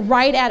and I'm going to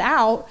write it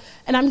out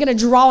and I'm going to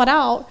draw it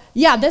out,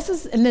 yeah,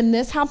 and then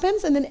this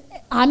happens, and then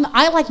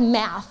I like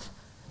math.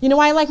 You know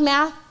why I like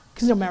math?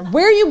 Because no matter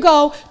where you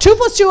go, 2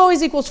 + 2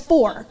 always equals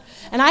 4.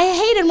 And I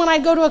hated when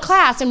I'd go to a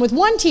class, and with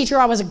one teacher,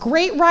 I was a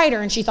great writer,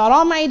 and she thought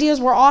all my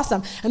ideas were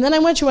awesome. And then I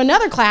went to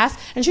another class,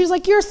 and she was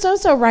like, you're a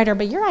so-so writer,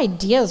 but your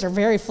ideas are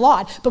very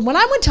flawed. But when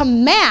I went to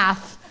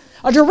math,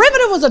 a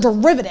derivative was a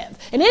derivative.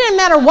 And it didn't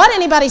matter what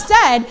anybody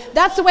said,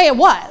 that's the way it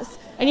was.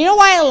 And you know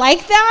why I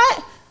like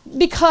that?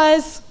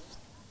 Because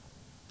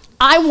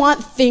I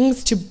want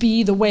things to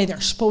be the way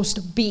they're supposed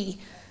to be.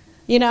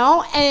 You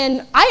know,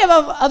 and I have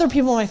other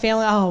people in my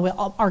family,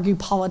 we'll argue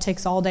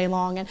politics all day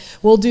long, and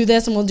we'll do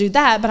this and we'll do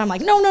that, but I'm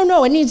like,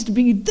 no, it needs to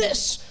be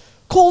this,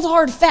 cold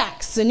hard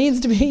facts, it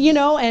needs to be, you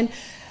know, and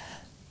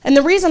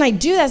the reason I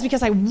do that is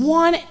because I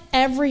want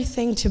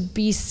everything to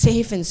be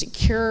safe and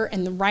secure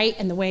and the right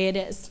and the way it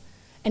is.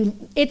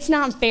 And it's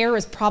not fair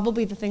is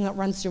probably the thing that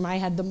runs through my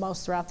head the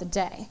most throughout the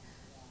day.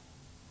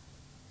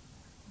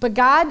 But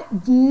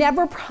God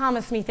never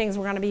promised me things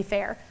were going to be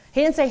fair. He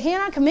didn't say,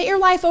 Hannah, commit your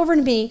life over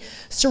to me,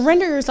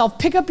 surrender yourself,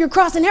 pick up your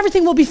cross, and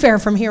everything will be fair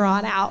from here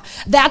on out.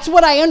 That's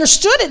what I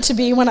understood it to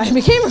be when I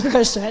became a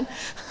Christian.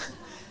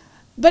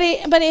 But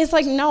it's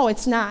like, no,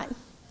 it's not.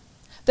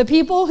 The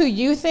people who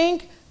you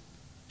think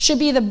should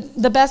be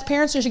the best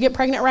parents and should get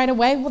pregnant right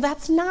away, well,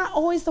 that's not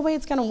always the way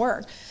it's going to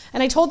work.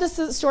 And I told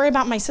this story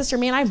about my sister.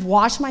 Man, I've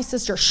watched my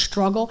sister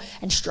struggle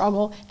and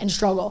struggle and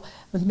struggle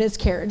with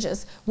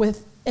miscarriages,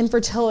 with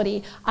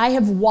infertility. I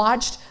have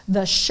watched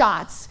the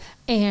shots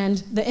and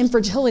the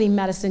infertility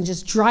medicine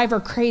just drive her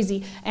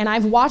crazy. And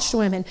I've watched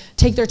women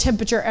take their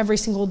temperature every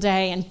single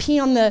day and pee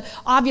on the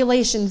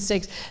ovulation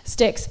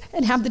sticks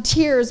and have the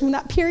tears when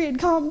that period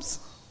comes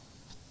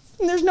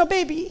and there's no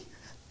baby.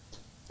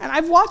 And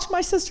I've watched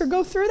my sister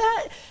go through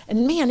that.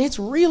 And man, it's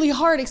really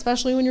hard,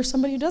 especially when you're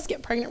somebody who does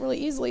get pregnant really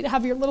easily, to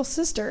have your little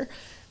sister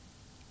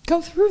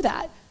go through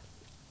that.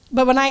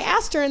 But when I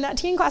asked her in that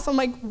teen class, I'm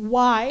like,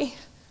 why?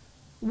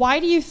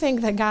 Why do you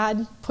think that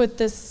God put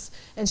this?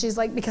 And she's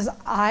like, because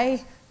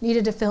I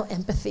needed to feel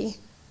empathy.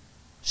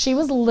 She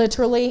was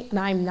literally, and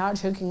I'm not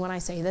joking when I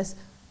say this,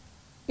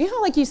 you know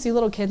how like you see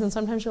little kids and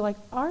sometimes you're like,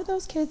 are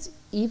those kids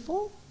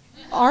evil?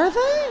 Are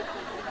they?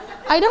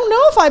 I don't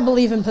know if I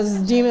believe in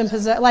demon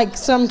possession, like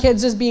some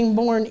kids just being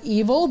born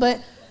evil,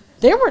 but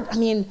they were,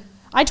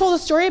 I told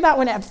a story about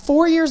when at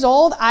 4 years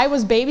old, I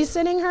was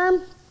babysitting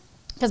her,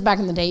 because back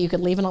in the day you could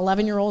leave an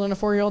 11-year-old and a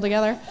 4-year-old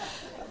together.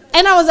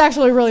 And I was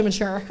actually really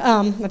mature.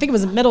 I think it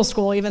was in middle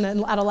school even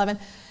at 11.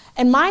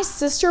 And my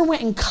sister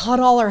went and cut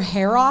all her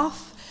hair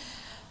off.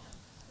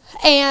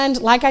 And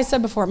like I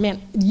said before,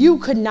 man, you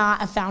could not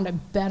have found a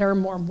better,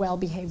 more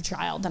well-behaved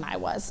child than I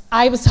was.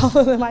 I was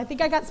telling them, I think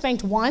I got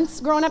spanked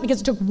once growing up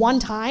because it took one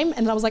time,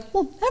 and then I was like,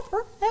 well,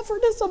 never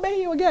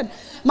disobey you again.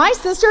 My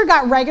sister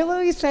got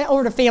regularly sent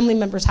over to family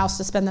members' house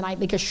to spend the night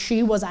because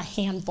she was a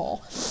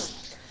handful.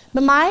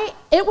 But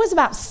it was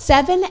about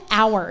 7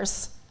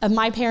 hours of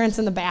my parents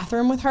in the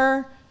bathroom with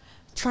her,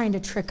 trying to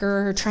trick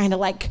her, trying to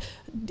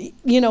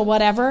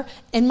whatever.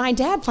 And my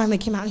dad finally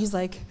came out and he's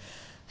like,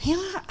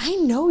 Hannah, I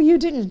know you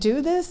didn't do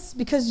this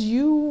because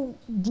you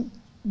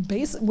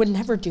would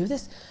never do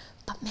this,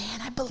 but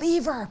man, I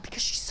believe her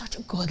because she's such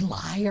a good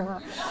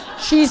liar.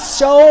 She's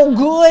so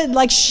good.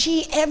 Like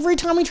every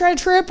time we try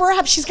to trip her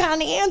up, she's got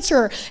an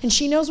answer and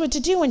she knows what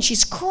to do and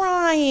she's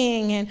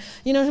crying and,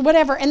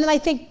 whatever. And then I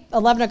think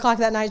 11 o'clock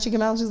that night, she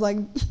came out and she's like,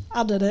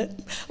 I did it.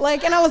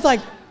 And I was like,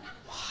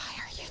 why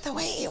are you the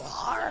way you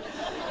are?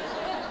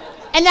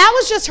 And that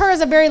was just her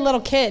as a very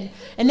little kid.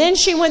 And then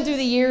she went through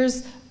the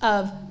years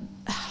of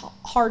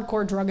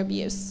hardcore drug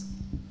abuse.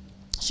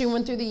 She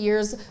went through the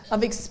years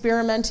of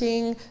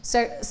experimenting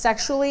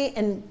sexually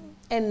in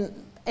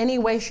any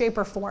way, shape,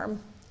 or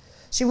form.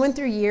 She went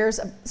through years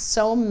of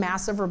so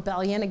massive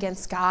rebellion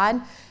against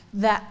God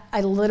that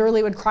I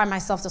literally would cry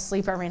myself to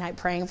sleep every night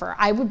praying for her.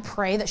 I would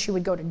pray that she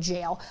would go to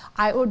jail.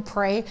 I would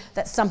pray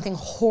that something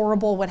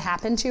horrible would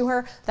happen to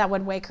her that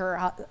would wake her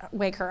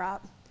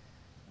up.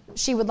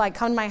 She would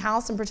come to my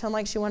house and pretend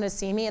like she wanted to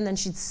see me, and then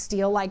she'd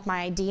steal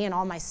my ID and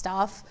all my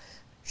stuff.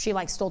 She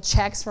stole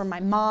checks from my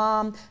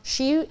mom.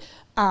 She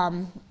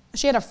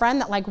had a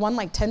friend that won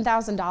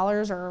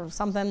 $10,000 or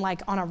something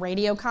on a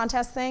radio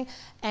contest thing,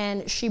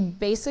 and she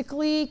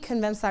basically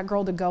convinced that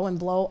girl to go and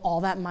blow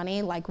all that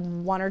money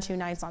 1 or 2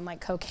 nights on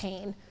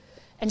cocaine.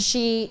 And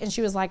she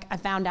was like, I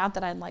found out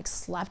that I'd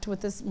slept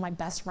with my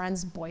best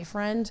friend's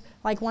boyfriend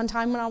one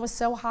time when I was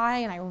so high,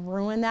 and I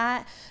ruined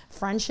that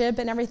friendship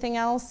and everything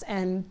else.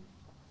 And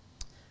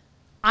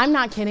I'm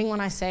not kidding when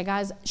I say,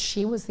 guys,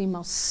 she was the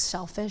most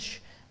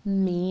selfish,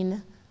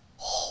 mean,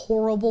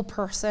 horrible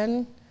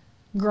person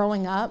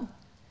growing up.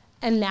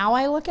 And now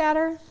I look at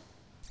her,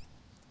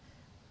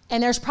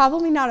 and there's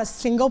probably not a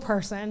single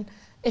person,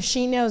 if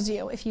she knows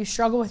you, if you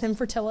struggle with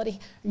infertility,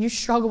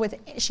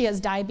 she has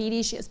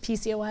diabetes, she has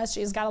PCOS,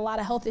 she's got a lot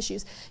of health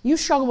issues, you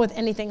struggle with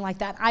anything like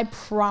that, I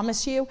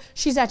promise you,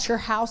 she's at your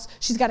house,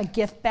 she's got a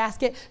gift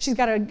basket, she's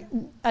got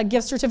a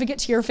gift certificate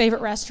to your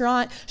favorite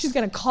restaurant, she's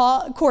gonna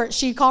call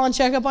and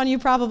check up on you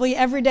probably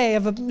every day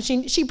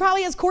she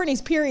probably has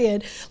Courtney's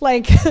period,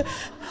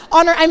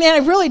 on her,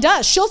 it really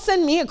does. She'll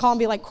send me a call and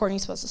be like,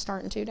 Courtney's supposed to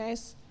start in 2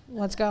 days.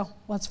 Let's go,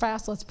 let's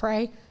fast, let's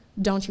pray.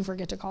 Don't you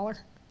forget to call her.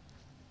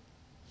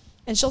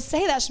 And she'll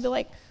say that, she'll be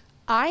like,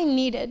 I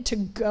needed to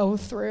go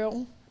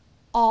through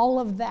all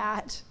of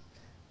that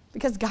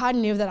because God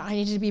knew that I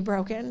needed to be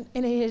broken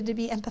and I needed to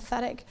be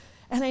empathetic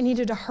and I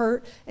needed to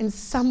hurt. And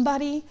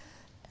somebody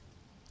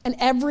and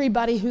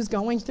everybody who's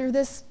going through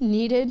this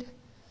needed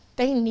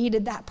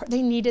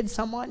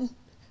someone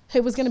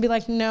who was going to be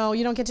like, no,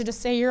 you don't get to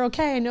just say you're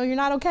okay. No, you're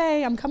not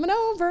okay. I'm coming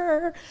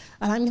over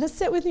and I'm going to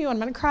sit with you. I'm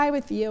going to cry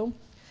with you.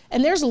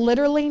 And there's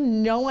literally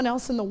no one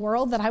else in the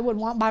world that I would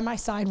want by my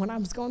side when I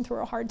was going through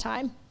a hard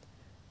time.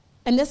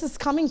 And this is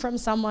coming from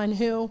someone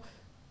who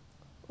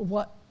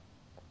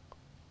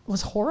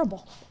was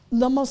horrible,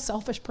 the most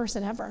selfish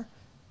person ever.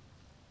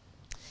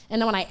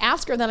 And then when I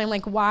asked her that, I'm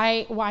like,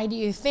 why do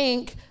you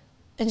think?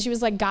 And she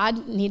was like,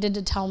 God needed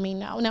to tell me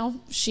no. Now,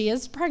 she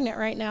is pregnant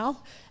right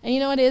now. And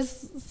it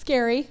is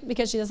scary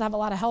because she does have a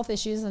lot of health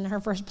issues and her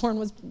first one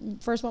was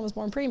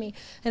born preemie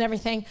and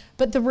everything.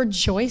 But the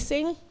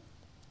rejoicing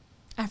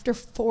after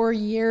 4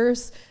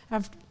 years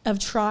of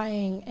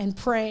trying and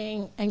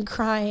praying and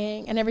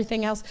crying and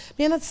everything else,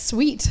 man, that's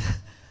sweet.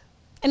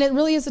 And it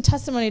really is a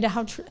testimony to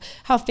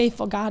how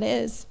faithful God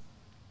is.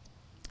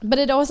 But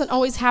it doesn't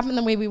always happen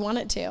the way we want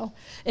it to.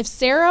 If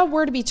Sarah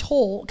were to be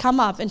come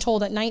up and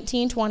told at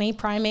 19, 20,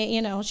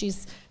 primate,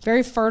 she's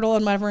very fertile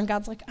and whatever, and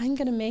God's like, I'm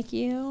going to make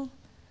you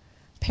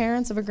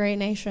parents of a great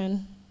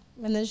nation.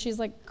 And then she's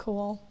like,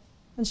 cool.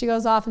 And she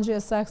goes off and she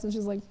has sex and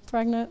she's like,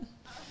 pregnant.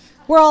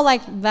 We're all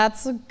like,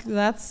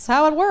 that's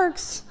how it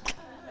works.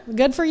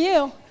 Good for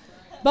you.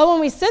 But when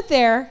we sit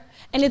there,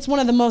 and it's one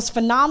of the most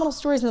phenomenal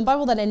stories in the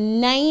Bible that a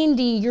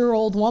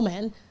 90-year-old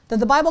woman, that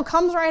the Bible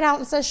comes right out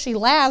and says she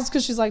laughs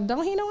because she's like,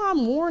 don't you know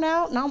I'm worn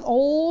out and I'm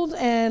old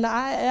and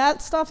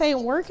that stuff ain't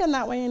working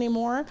that way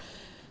anymore.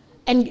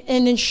 And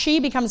then she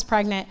becomes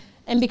pregnant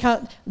and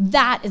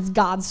that is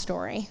God's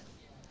story.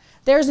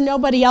 There's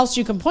nobody else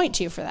you can point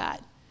to for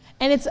that.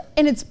 And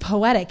it's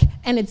poetic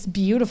and it's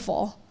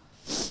beautiful.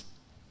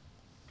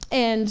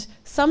 And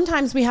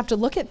sometimes we have to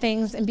look at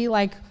things and be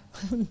like,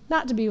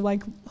 not to be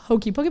like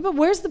hokey pokey, but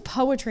where's the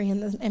poetry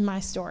in my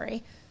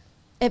story?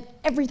 If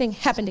everything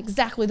happened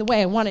exactly the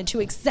way I wanted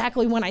to,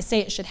 exactly when I say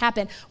it should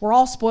happen, we're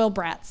all spoiled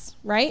brats,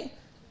 right?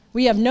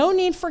 We have no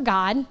need for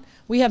God.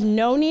 We have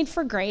no need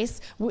for grace.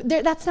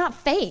 That's not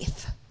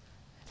faith.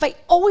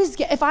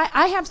 If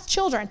I have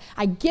children,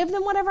 I give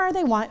them whatever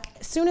they want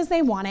as soon as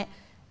they want it,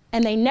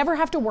 and they never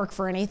have to work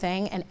for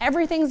anything, and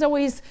everything's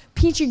always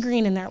peachy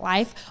green in their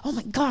life, oh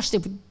my gosh, they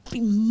would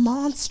be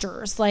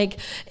monsters. Like,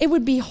 it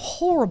would be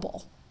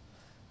horrible.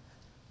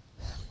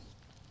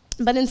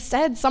 But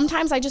instead,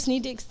 sometimes I just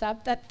need to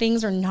accept that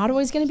things are not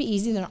always going to be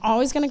easy. They're not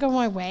always going to go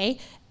my way.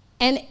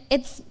 And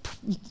if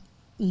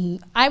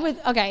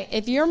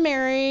you're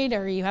married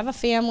or you have a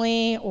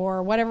family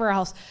or whatever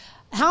else,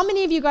 how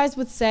many of you guys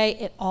would say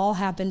it all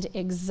happened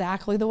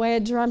exactly the way I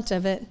dreamt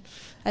of it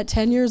at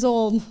 10 years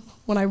old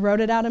when I wrote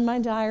it out in my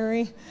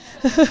diary?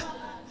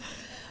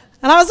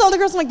 And I was telling the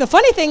girls, I'm like, the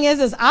funny thing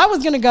is I was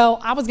going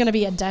to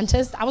be a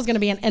dentist. I was going to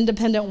be an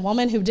independent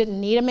woman who didn't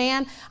need a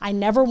man. I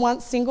never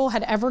once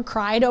had ever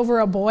cried over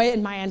a boy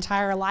in my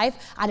entire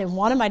life. I didn't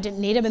want him. I didn't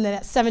need him. And then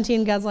at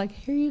 17, God's like,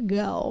 here you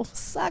go,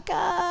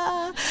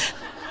 sucker.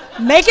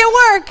 Make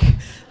it work.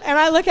 And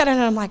I look at it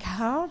and I'm like,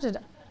 how did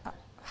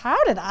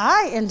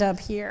I end up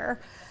here?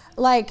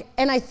 But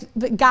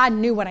God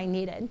knew what I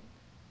needed.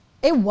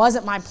 It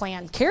wasn't my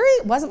plan. Carrie,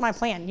 it wasn't my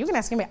plan. You can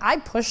ask me. I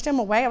pushed him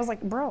away. I was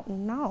like, bro,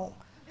 no.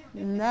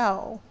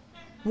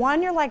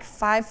 One, you're like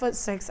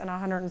 5'6" and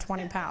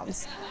 120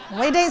 pounds.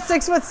 We date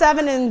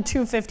 6'7" and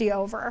 250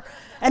 over.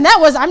 And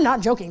I'm not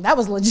joking. That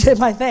was legit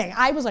my thing.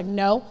 I was like,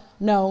 no.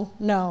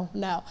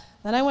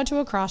 Then I went to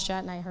a cross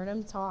chat and I heard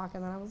him talk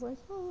and then I was like,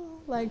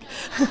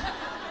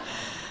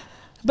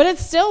 But it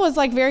still was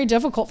very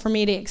difficult for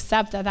me to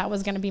accept that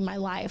was going to be my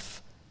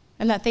life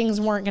and that things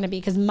weren't going to be,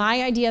 because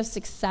my idea of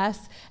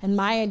success and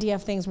my idea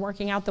of things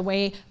working out the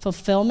way,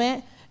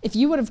 fulfillment, if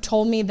you would have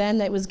told me then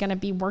that it was going to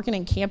be working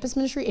in campus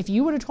ministry, if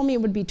you would have told me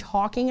it would be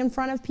talking in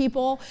front of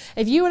people,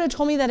 if you would have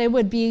told me that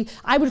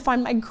I would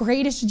find my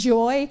greatest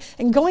joy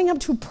in going up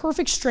to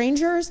perfect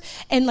strangers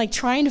and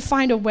trying to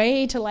find a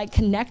way to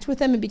connect with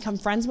them and become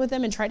friends with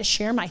them and try to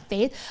share my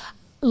faith,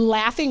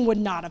 laughing would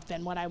not have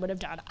been what I would have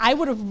done. I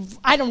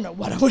don't know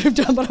what I would have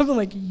done, but I'd be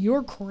like,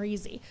 you're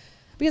crazy.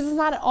 Because it's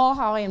not at all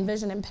how I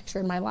envisioned and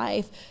pictured my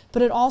life,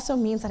 but it also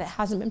means that it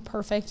hasn't been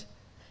perfect,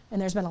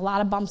 and there's been a lot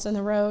of bumps in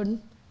the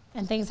road,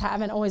 and things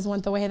haven't always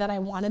went the way that I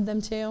wanted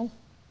them to.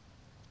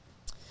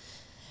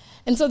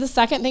 And so the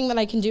second thing that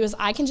I can do is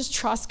I can just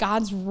trust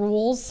God's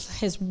rules,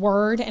 his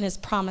word, and his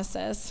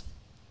promises.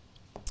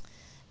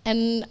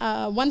 And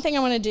one thing I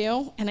want to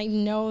do, and I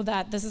know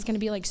that this is going to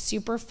be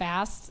super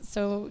fast,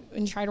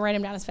 and try to write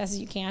them down as fast as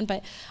you can,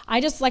 but I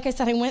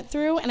went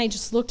through and I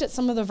just looked at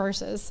some of the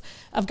verses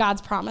of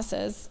God's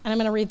promises, and I'm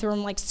going to read through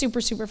them super,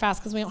 super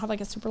fast because we don't have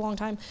a super long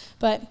time.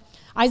 But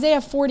Isaiah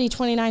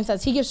 40:29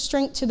 says, he gives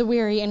strength to the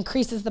weary,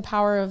 increases the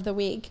power of the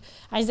weak.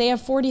 Isaiah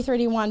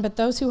 40:31, but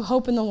those who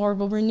hope in the Lord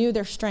will renew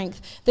their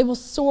strength. They will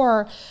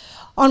soar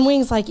on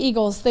wings like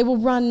eagles. They will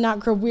run and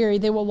not grow weary.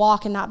 They will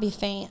walk and not be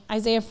faint.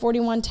 Isaiah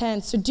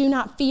 41:10, so do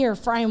not fear,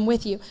 for I am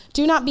with you.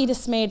 Do not be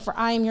dismayed, for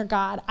I am your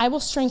God. I will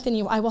strengthen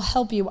you. I will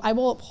help you. I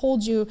will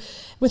uphold you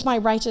with my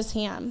righteous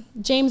hand.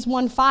 James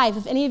 1:5,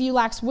 if any of you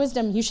lacks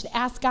wisdom, you should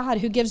ask God,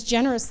 who gives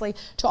generously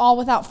to all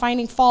without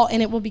finding fault,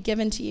 and it will be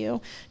given to you.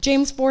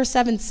 James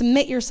 4:7,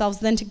 submit yourselves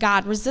then to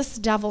God. Resist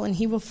the devil, and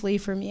he will flee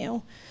from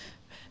you.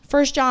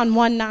 1 John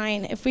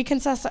 1:9, if we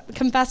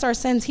confess our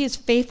sins, he is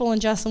faithful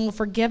and just and will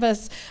forgive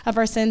us of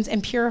our sins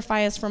and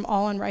purify us from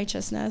all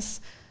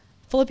unrighteousness.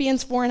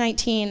 Philippians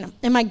 4:19,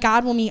 and my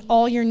God will meet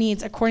all your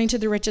needs according to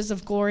the riches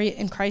of glory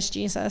in Christ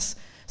Jesus.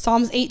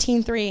 Psalms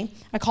 18:3,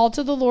 I called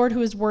to the Lord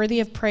who is worthy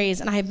of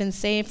praise, and I have been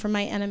saved from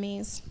my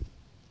enemies.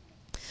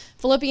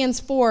 Philippians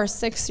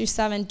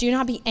 4:6-7, do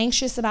not be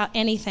anxious about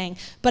anything,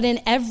 but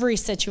in every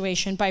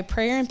situation, by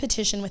prayer and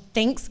petition with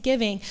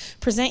thanksgiving,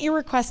 present your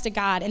requests to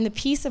God, and the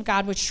peace of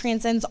God, which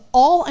transcends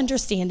all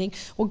understanding,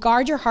 will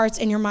guard your hearts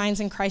and your minds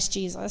in Christ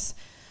Jesus.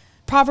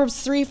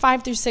 Proverbs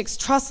 3:5-6,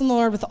 trust in the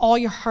Lord with all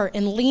your heart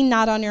and lean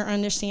not on your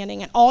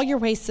understanding. In all your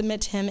ways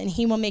submit to him, and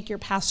he will make your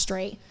path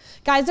straight.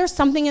 Guys, there's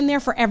something in there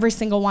for every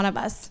single one of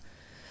us.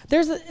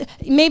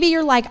 Maybe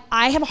you're like,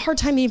 I have a hard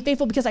time being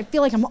faithful because I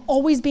feel like I'm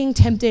always being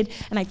tempted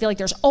and I feel like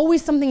there's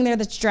always something there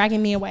that's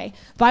dragging me away.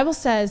 The Bible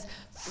says,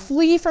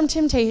 flee from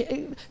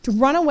temptation, to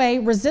run away,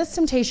 resist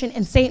temptation,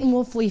 and Satan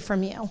will flee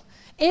from you.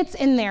 It's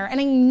in there, and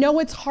I know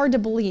it's hard to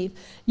believe.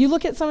 You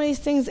look at some of these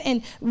things,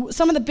 and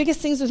some of the biggest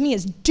things with me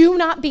is do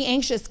not be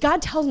anxious.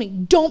 God tells me,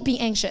 don't be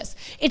anxious.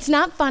 It's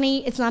not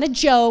funny. It's not a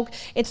joke.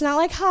 It's not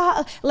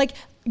like,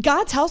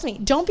 God tells me,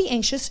 don't be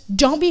anxious,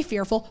 don't be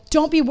fearful,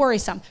 don't be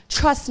worrisome.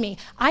 Trust me,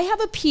 I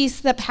have a peace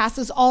that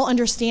passes all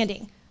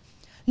understanding.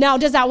 Now,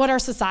 does that what our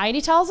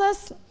society tells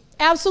us?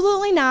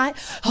 Absolutely not.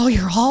 Oh,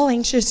 you're all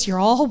anxious, you're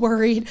all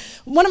worried.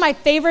 One of my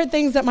favorite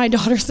things that my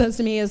daughter says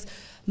to me is,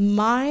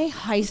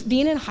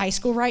 being in high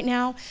school right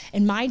now,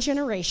 in my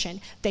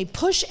generation, they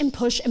push and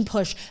push and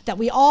push that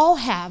we all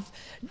have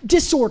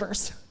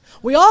disorders.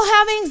 We all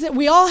have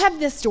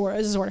this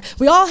disorder.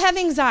 We all have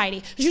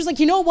anxiety. She was like,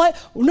 you know what?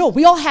 No,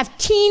 we all have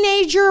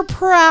teenager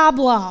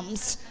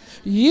problems.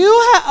 You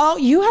have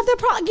that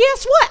problem.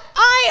 Guess what?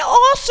 I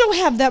also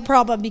have that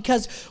problem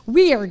because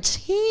we are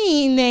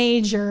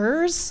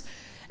teenagers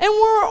and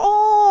we're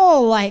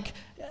all like,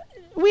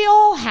 we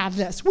all have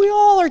this. We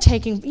all are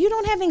you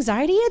don't have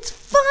anxiety. It's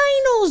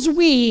finals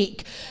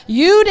week.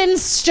 You didn't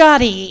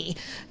study.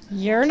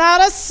 You're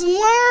not as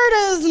smart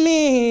as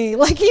me.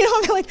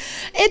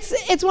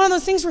 It's one of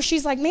those things where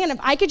she's like, man, if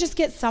I could just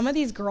get some of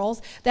these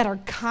girls that are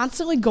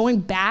constantly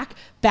going back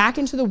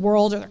into the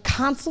world, or they're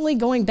constantly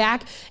going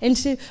back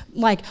into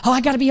like, oh,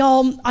 I gotta be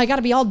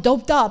all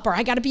doped up, or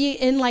I gotta be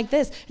in like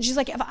this. And she's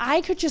like, if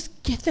I could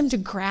just get them to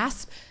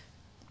grasp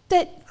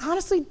that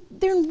honestly,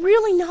 they're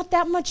really not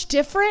that much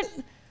different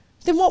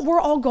than what we're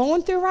all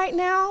going through right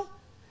now.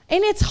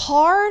 And it's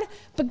hard,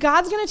 but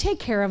God's going to take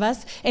care of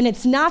us. And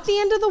it's not the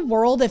end of the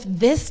world if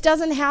this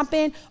doesn't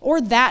happen or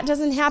that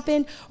doesn't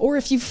happen, or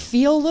if you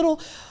feel a little,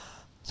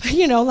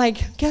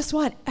 guess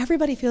what?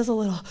 Everybody feels a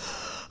little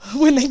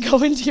when they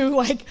go into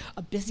like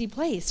a busy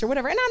place or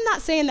whatever. And I'm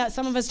not saying that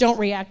some of us don't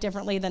react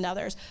differently than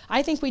others.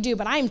 I think we do,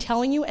 but I am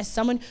telling you, as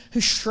someone who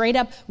straight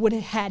up would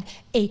have had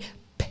a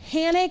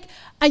panic,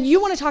 and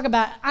you want to talk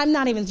about, I'm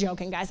not even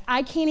joking, guys.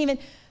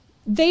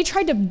 They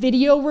tried to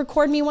video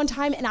record me one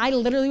time, and I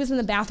literally was in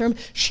the bathroom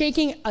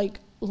shaking I'm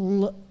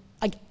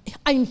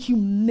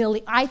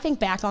humiliated. I think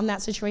back on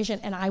that situation,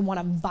 and I want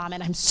to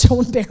vomit. I'm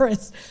so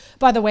embarrassed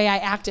by the way I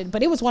acted.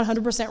 But it was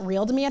 100%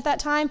 real to me at that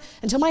time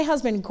until my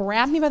husband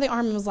grabbed me by the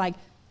arm and was like,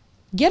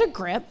 get a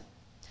grip,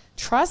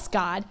 trust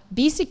God,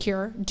 be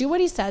secure, do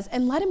what he says,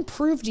 and let him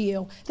prove to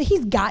you that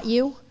he's got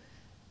you.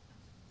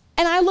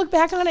 And I look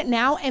back on it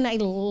now, and I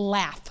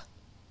laugh.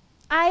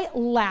 I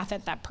laugh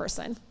at that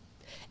person.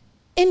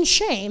 In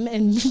shame,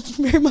 and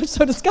very much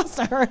so disgust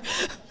at her,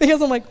 because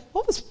I'm like,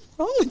 what was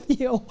wrong with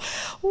you?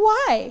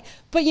 Why?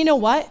 But you know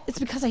what? It's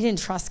because I didn't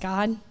trust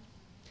God.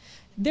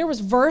 There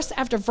was verse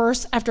after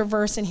verse after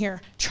verse in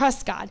here.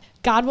 Trust God.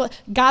 God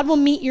will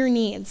meet your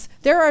needs.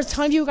 There are a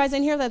ton of you guys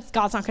in here that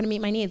God's not going to meet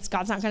my needs.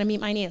 God's not going to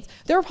meet my needs.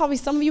 There are probably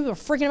some of you who are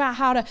freaking about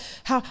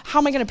how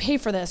am I going to pay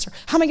for this? Or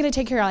how am I going to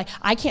take care of it?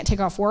 I can't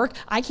take off work.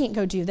 I can't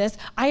go do this.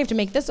 I have to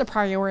make this a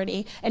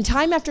priority. And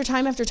time after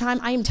time after time,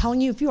 I am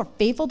telling you, if you are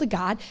faithful to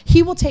God,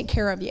 he will take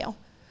care of you.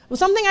 Well,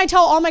 something I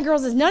tell all my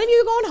girls is none of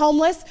you are going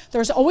homeless.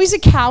 There's always a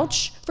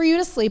couch for you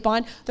to sleep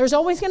on. There's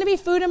always going to be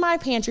food in my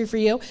pantry for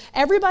you.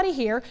 Everybody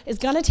here is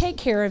going to take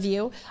care of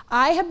you.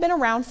 I have been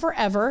around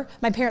forever.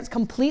 My parents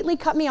completely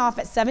cut me off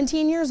at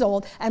 17 years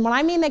old. And when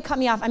I mean they cut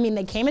me off, I mean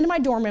they came into my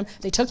dorm room,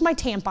 they took my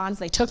tampons,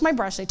 they took my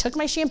brush, they took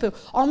my shampoo,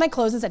 all my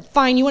clothes, and said,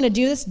 fine, you want to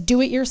do this?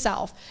 Do it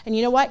yourself. And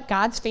you know what?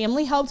 God's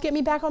family helped get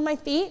me back on my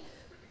feet.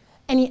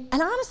 And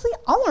honestly,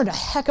 I learned a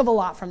heck of a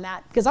lot from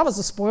that because I was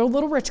a spoiled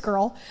little rich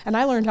girl, and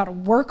I learned how to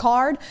work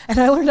hard, and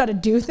I learned how to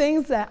do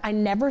things that I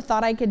never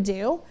thought I could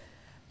do.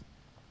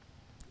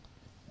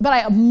 But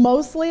I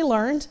mostly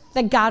learned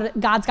that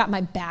God's got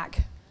my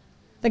back,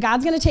 that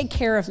God's going to take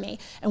care of me.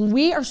 And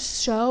we are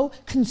so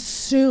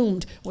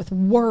consumed with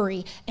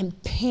worry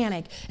and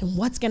panic and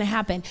what's going to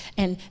happen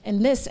and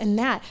this and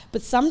that.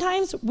 But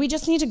sometimes we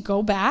just need to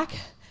go back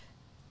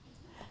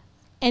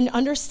and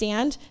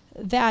understand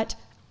that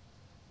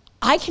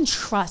I can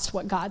trust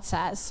what God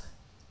says.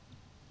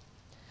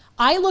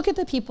 I look at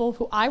the people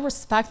who I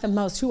respect the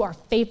most, who are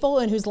faithful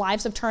and whose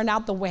lives have turned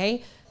out the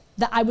way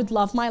that I would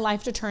love my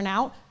life to turn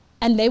out,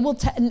 and they will,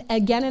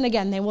 again and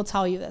again, they will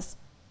tell you this.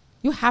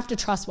 You have to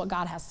trust what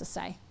God has to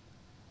say.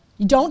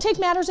 You don't take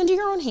matters into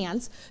your own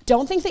hands.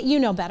 Don't think that you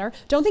know better.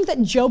 Don't think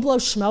that Joe Blow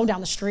Schmo down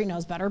the street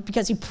knows better,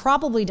 because he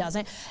probably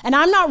doesn't. And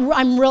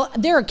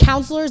there are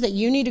counselors that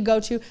you need to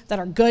go to that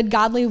are good,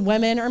 godly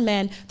women or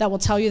men that will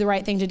tell you the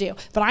right thing to do.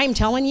 But I am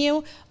telling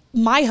you,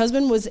 my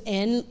husband was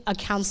in a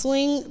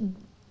counseling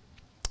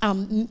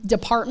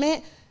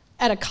department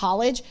at a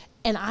college,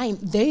 and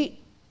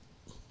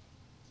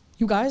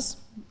you guys,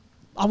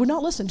 I would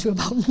not listen to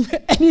about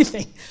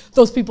anything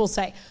those people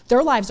say.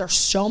 Their lives are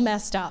so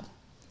messed up.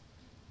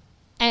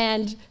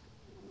 And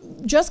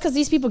just because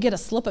these people get a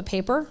slip of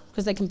paper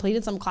because they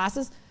completed some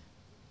classes,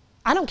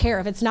 I don't care.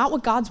 If it's not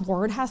what God's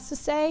word has to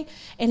say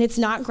and it's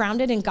not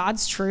grounded in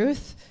God's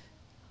truth,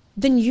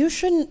 then you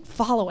shouldn't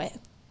follow it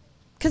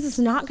because it's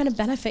not going to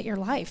benefit your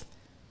life.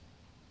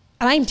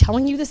 And I'm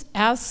telling you this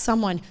as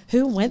someone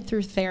who went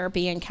through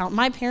therapy and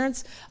my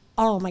parents,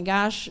 oh my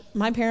gosh,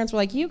 my parents were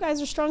like, you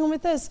guys are struggling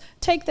with this,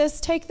 take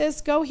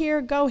this, go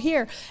here, go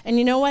here. And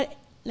you know what?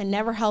 It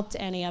never helped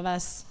any of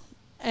us.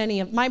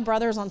 My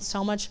brother's on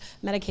so much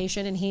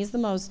medication, and he's the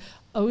most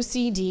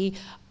OCD,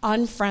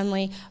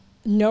 unfriendly,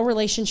 no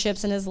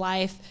relationships in his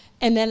life.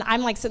 And then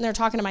I'm like sitting there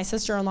talking to my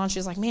sister-in-law, and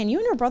she's like, man, you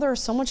and your brother are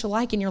so much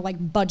alike in your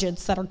like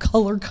budgets that are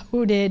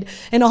color-coded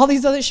and all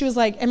these other, she was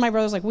like, and my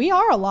brother's like, we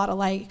are a lot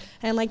alike.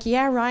 And I'm like,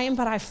 yeah, Ryan,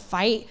 but I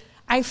fight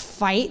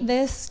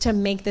this to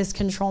make this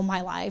control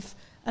my life.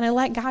 And I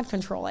let God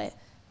control it.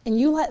 And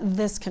you let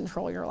this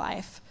control your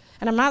life.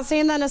 And I'm not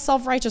saying that in a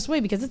self-righteous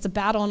way because it's a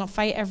battle and a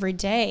fight every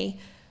day.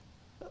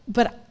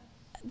 But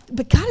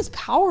God is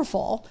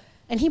powerful,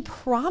 and he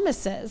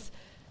promises.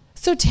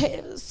 So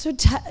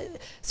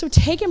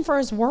take him for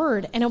his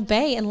word and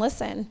obey and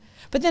listen.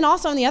 But then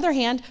also on the other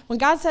hand, when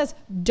God says,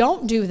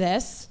 don't do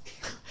this,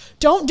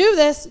 don't do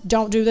this,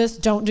 don't do this,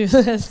 don't do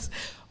this,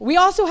 we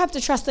also have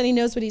to trust that he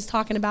knows what he's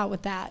talking about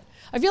with that.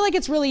 I feel like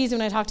it's really easy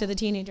when I talk to the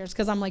teenagers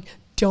because I'm like,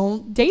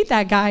 don't date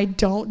that guy,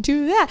 don't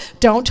do that,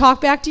 don't talk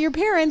back to your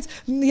parents.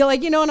 You're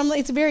like, and I'm like,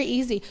 it's very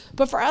easy.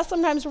 But for us,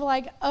 sometimes we're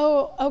like,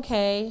 oh,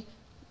 okay.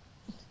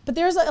 But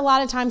there's a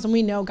lot of times when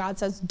we know God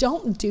says,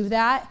 don't do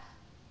that.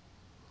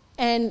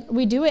 And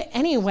we do it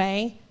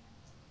anyway.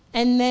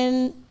 And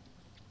then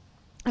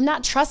I'm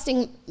not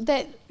trusting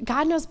that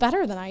God knows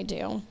better than I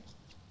do.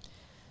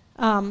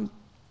 One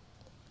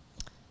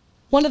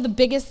of the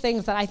biggest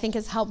things that I think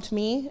has helped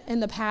me in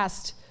the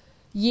past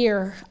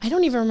year, I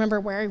don't even remember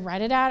where I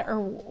read it at or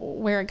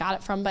where I got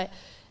it from, but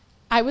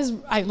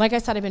like I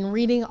said, I've been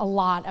reading a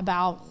lot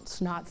about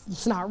it's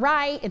not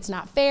right, it's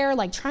not fair,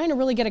 like trying to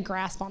really get a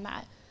grasp on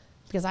that.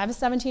 Because I have a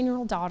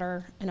 17-year-old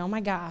daughter, and oh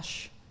my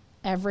gosh,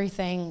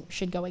 everything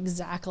should go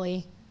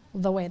exactly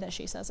the way that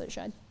she says it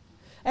should.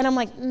 And I'm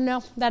like,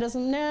 no, that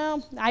isn't,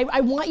 no.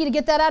 I want you to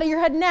get that out of your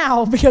head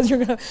now because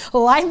you're going to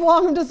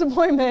lifelong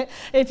disappointment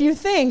if you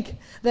think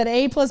that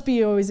A plus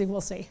B always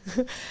equals C.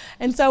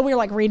 And so we were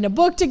like reading a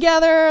book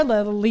together,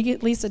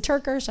 Lisa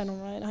TerKeurst, I don't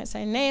know how to say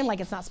her name,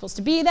 like it's not supposed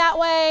to be that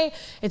way.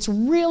 It's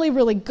really,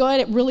 really good.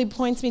 It really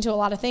points me to a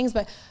lot of things.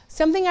 But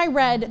something I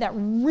read that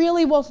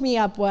really woke me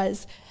up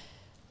was,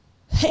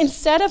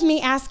 instead of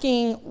me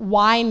asking,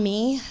 why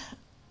me,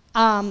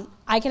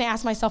 I can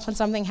ask myself when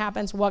something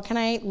happens, what can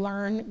I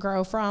learn,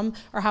 grow from,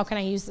 or how can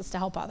I use this to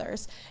help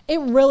others? It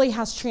really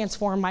has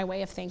transformed my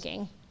way of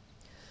thinking.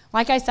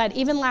 Like I said,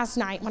 even last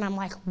night when I'm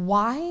like,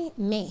 why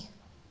me?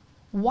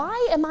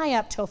 Why am I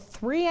up till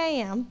 3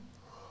 a.m.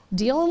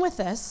 dealing with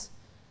this?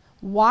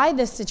 Why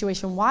this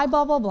situation? Why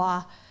blah, blah,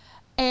 blah?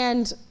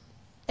 And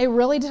it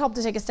really did help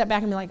to take a step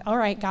back and be like, all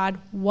right, God,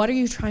 what are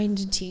you trying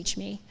to teach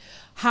me?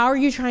 How are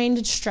you trying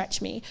to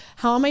stretch me?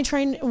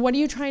 What are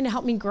you trying to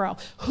help me grow?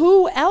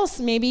 Who else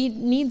maybe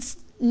needs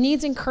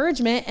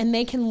encouragement and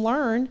they can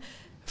learn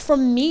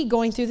from me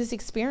going through this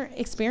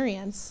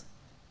experience?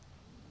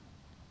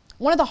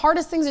 One of the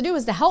hardest things to do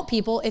is to help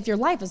people if your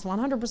life is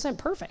 100%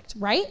 perfect,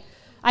 right?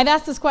 I've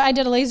asked this question. I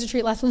did a laser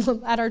treat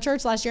lesson at our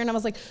church last year, and I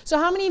was like, so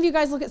how many of you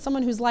guys look at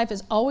someone whose life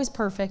is always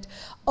perfect,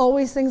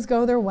 always things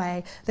go their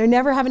way, they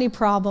never have any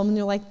problem, and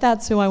you're like,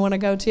 that's who I want to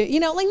go to.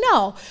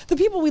 No. The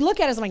people we look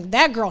at is like,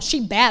 that girl,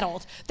 she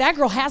battled. That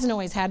girl hasn't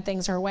always had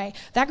things her way.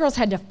 That girl's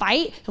had to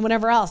fight and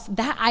whatever else.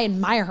 That, I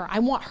admire her. I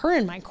want her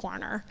in my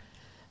corner,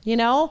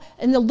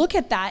 And to look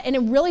at that, and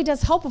it really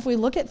does help if we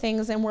look at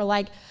things and we're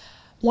like,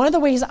 one of the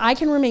ways I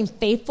can remain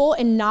faithful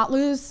and not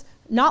lose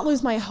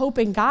my hope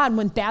in God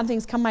when bad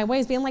things come my way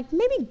is being like,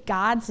 maybe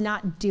God's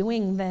not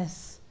doing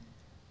this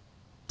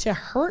to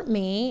hurt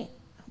me.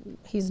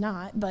 He's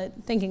not, but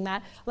thinking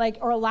that,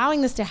 or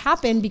allowing this to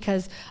happen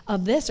because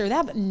of this or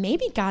that, but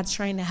maybe God's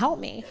trying to help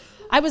me.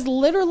 I was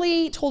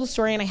literally told a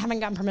story, and I haven't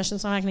gotten permission,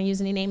 so I'm not going to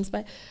use any names,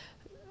 but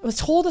I was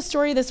told a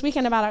story this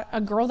weekend about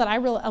a girl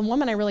a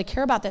woman I really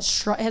care about that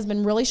has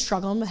been really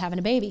struggling with having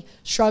a baby.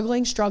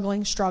 Struggling.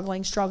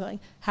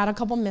 Had a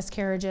couple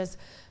miscarriages.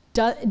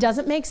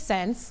 Doesn't make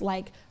sense.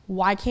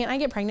 Why can't I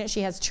get pregnant?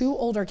 She has 2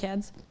 older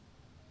kids.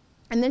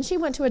 And then she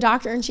went to a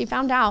doctor and she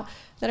found out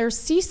that her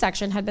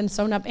C-section had been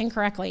sewn up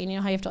incorrectly. And you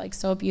know how you have to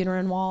sew up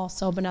uterine wall,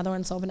 sew up another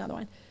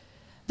one.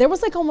 There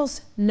was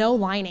almost no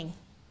lining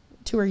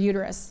to her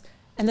uterus.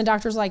 And the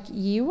doctor's like,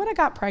 you would have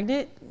got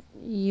pregnant,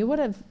 you would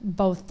have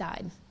both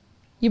died.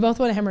 You both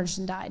would have hemorrhaged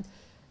and died.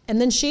 And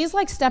then she's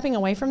stepping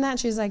away from that and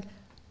she's like,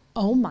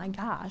 oh my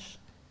gosh.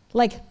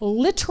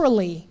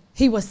 Literally,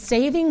 he was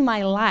saving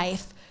my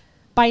life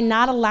by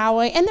not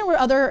allowing, and there were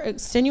other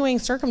extenuating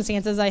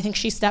circumstances. I think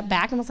she stepped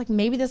back and was like,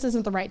 maybe this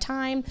isn't the right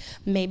time.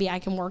 Maybe I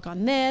can work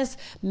on this.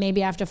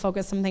 Maybe I have to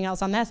focus something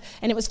else on this.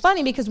 And it was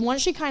funny because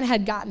once she kind of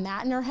had gotten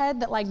that in her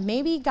head that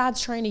maybe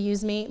God's trying to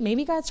use me,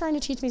 maybe God's trying to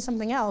teach me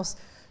something else,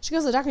 she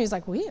goes to the doctor and he's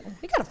like, we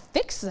got to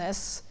fix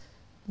this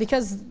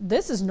because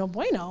this is no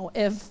bueno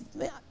if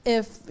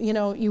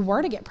you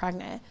were to get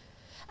pregnant.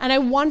 And I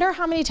wonder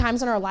how many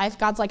times in our life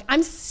God's like,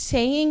 I'm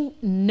saying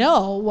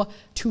no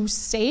to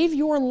save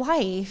your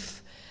life.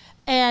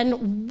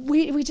 And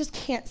we just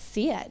can't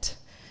see it.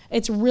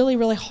 It's really,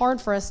 really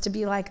hard for us to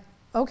be like,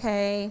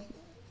 okay,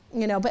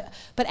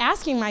 but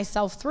asking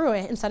myself through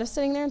it, instead of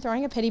sitting there and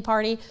throwing a pity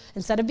party,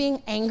 instead of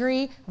being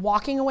angry,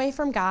 walking away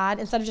from God,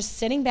 instead of just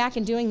sitting back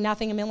and doing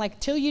nothing and being like,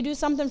 till you do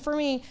something for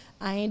me,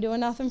 I ain't doing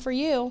nothing for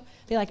you.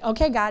 Be like,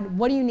 okay, God,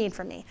 what do you need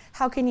from me?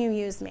 How can you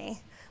use me?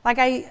 Like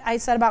I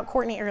said about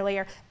Courtney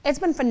earlier, it's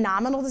been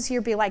phenomenal this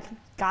year. Be like,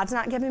 God's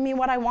not giving me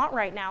what I want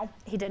right now.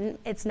 He didn't.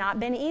 It's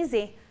not been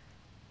easy.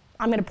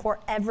 I'm going to pour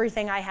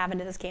everything I have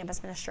into this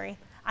campus ministry.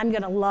 I'm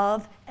going to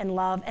love and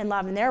love and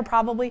love. And there are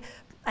probably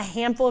a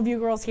handful of you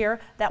girls here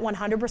that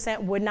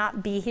 100% would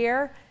not be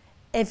here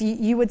if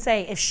you would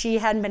say, if she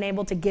hadn't been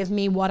able to give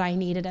me what I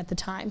needed at the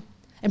time.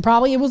 And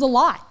probably it was a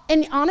lot.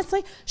 And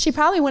honestly, she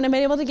probably wouldn't have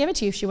been able to give it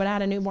to you if she would have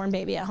had a newborn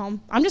baby at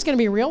home. I'm just going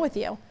to be real with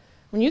you.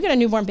 When you get a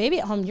newborn baby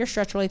at home, you're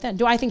stretched really thin.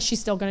 Do I think she's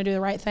still going to do the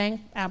right thing?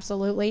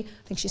 Absolutely.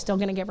 I think she's still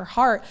going to give her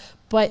heart.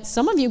 But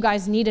some of you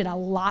guys needed a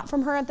lot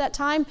from her at that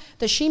time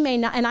that she may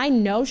not, and I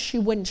know she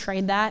wouldn't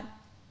trade that.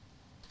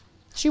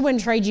 She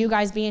wouldn't trade you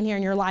guys being here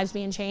and your lives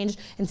being changed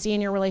and seeing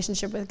your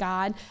relationship with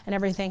God and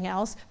everything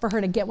else for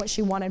her to get what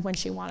she wanted when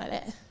she wanted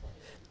it.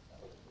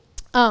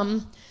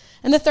 And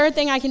the third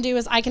thing I can do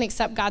is I can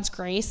accept God's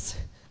grace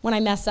when I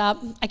mess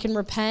up. I can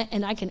repent,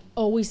 and I can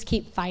always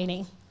keep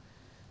fighting.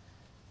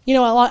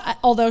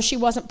 Although she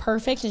wasn't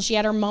perfect and she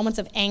had her moments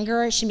of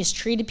anger, she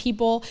mistreated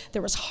people,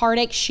 there was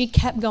heartache, she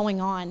kept going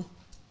on.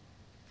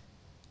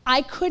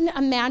 I couldn't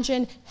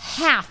imagine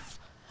half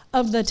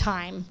of the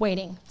time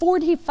waiting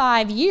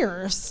 45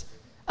 years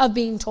of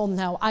being told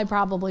no. I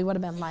probably would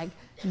have been like,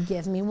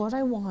 give me what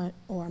I want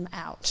or I'm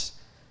out.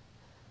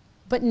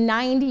 But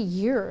 90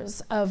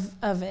 years of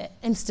it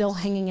and still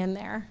hanging in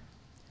there.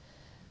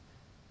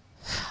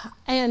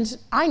 And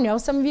I know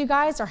some of you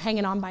guys are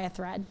hanging on by a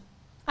thread.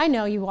 I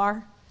know you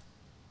are.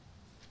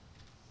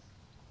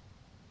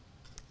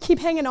 Keep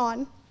hanging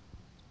on.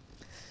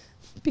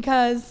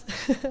 Because,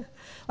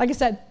 like I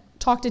said,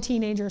 talk to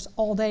teenagers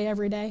all day,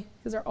 every day,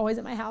 because they're always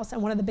at my house.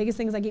 And one of the biggest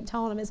things I keep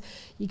telling them is,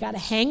 you got to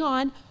hang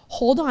on,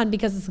 hold on,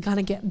 because it's going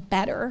to get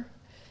better.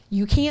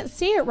 You can't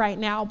see it right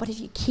now, but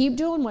if you keep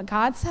doing what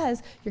God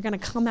says, you're going to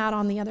come out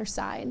on the other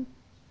side.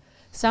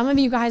 Some of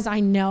you guys, I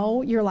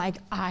know, you're like,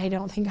 I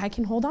don't think I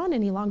can hold on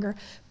any longer.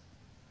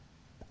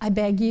 I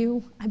beg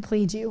you, I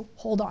plead you,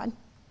 hold on.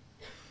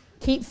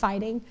 Keep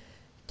fighting.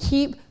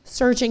 Keep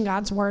searching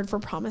God's word for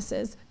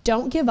promises.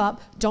 Don't give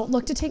up. Don't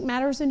look to take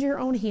matters into your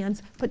own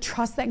hands, but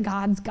trust that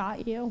God's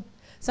got you.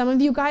 Some of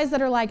you guys that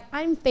are like,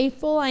 I'm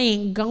faithful, I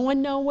ain't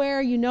going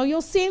nowhere.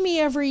 You'll see me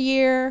every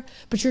year,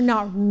 but you're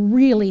not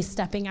really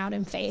stepping out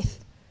in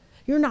faith.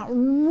 You're not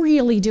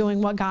really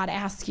doing what God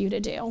asks you to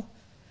do.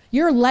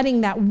 You're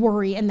letting that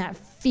worry and that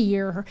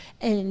fear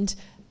and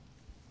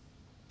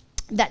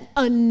that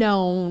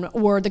unknown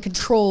or the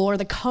control or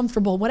the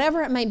comfortable,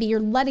 whatever it might be,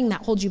 you're letting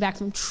that hold you back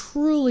from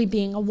truly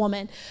being a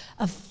woman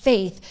of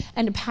faith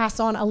and to pass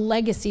on a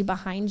legacy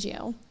behind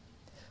you.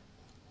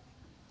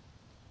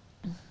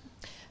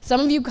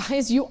 Some of you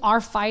guys, you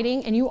are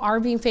fighting and you are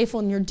being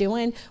faithful and you're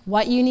doing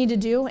what you need to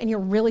do and you're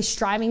really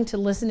striving to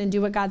listen and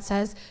do what God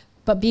says.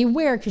 But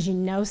beware, because you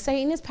know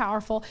Satan is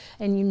powerful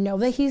and you know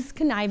that he's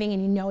conniving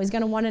and you know he's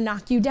going to want to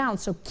knock you down.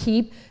 So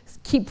keep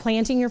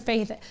planting your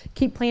faith,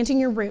 keep planting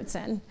your roots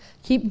in,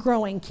 keep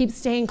growing, keep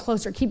staying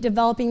closer, keep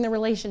developing the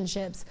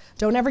relationships.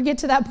 Don't ever get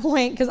to that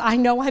point, because I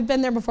know I've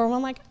been there before when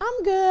I'm like,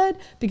 I'm good,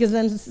 because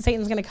then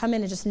Satan's going to come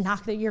in and just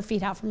knock your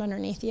feet out from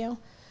underneath you.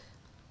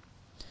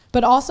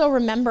 But also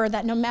remember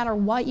that no matter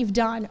what you've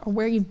done or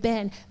where you've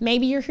been,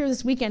 maybe you're here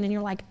this weekend and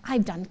you're like,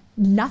 I've done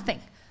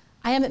nothing.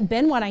 I haven't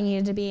been what I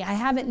needed to be. I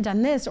haven't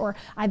done this, or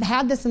I've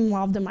had this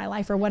involved in my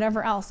life, or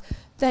whatever else.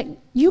 That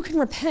you can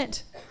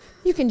repent.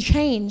 You can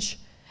change.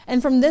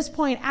 And from this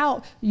point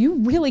out, you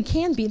really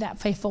can be that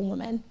faithful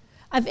woman.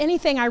 If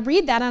anything, I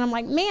read that and I'm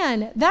like,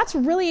 man, that's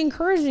really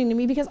encouraging to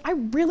me, because I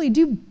really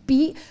do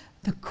beat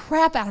the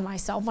crap out of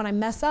myself when I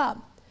mess up.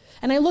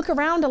 And I look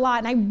around a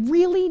lot and I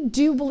really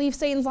do believe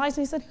Satan's lies.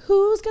 And he said,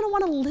 who's going to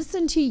want to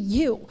listen to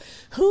you?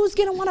 Who's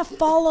going to want to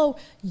follow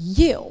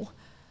you?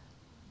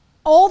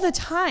 All the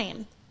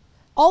time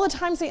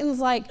Satan's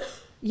like,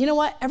 you know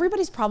what?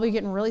 Everybody's probably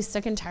getting really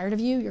sick and tired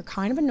of you. You're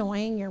kind of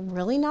annoying. You're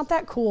really not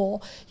that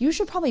cool. You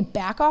should probably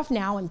back off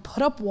now and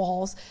put up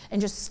walls and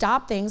just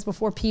stop things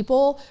before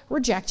people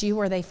reject you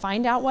or they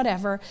find out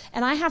whatever.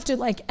 And I have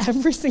to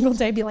every single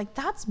day be like,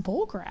 that's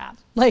bullcrap.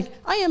 I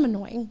am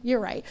annoying.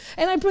 You're right.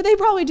 And they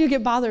probably do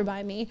get bothered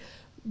by me.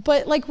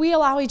 But we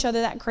allow each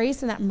other that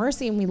grace and that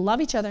mercy, and we love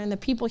each other, and the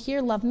people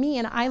here love me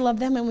and I love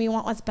them, and we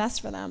want what's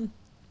best for them.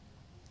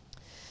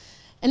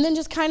 And then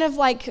just kind of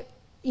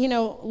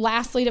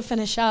lastly, to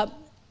finish up,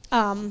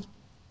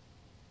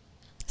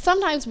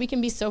 sometimes we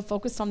can be so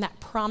focused on that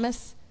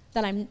promise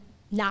that I'm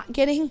not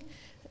getting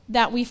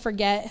that we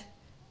forget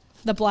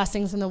the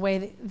blessings and the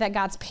way that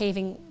God's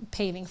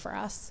paving for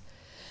us.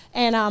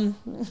 And I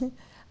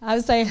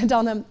was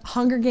telling them,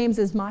 Hunger Games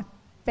is my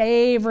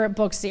favorite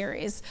book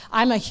series.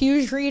 I'm a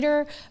huge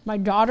reader. My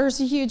daughter's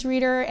a huge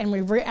reader,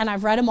 and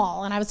I've read them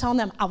all. And I was telling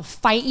them, I'll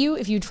fight you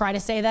if you try to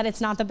say that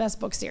it's not the best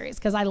book series,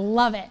 because I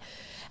love it.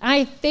 And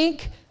I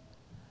think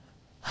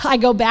I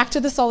go back to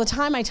this all the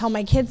time. I tell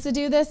my kids to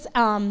do this.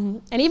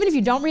 And even if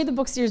you don't read the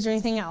book series or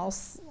anything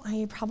else,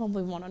 you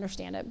probably won't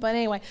understand it. But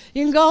anyway,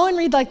 you can go and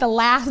read like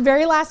the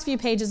very last few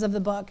pages of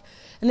the book.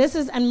 And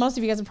most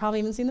of you guys have probably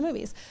even seen the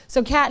movies.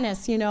 So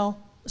Katniss,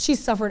 she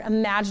suffered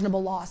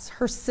imaginable loss.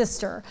 Her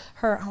sister,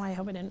 I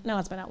hope I didn't, no,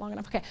 it's been out long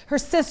enough. Okay, her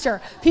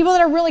sister, people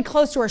that are really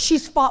close to her,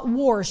 she's fought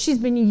wars, she's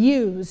been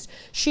used.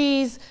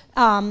 She's,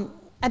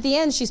 at the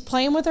end, she's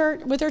playing with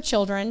her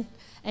children,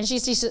 and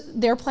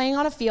they're playing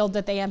on a field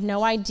that they have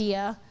no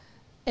idea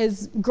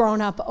is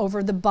grown up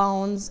over the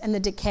bones and the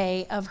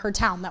decay of her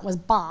town that was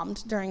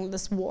bombed during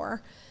this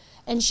war.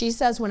 And she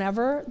says,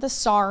 whenever the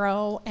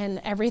sorrow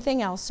and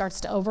everything else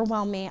starts to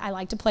overwhelm me, I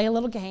like to play a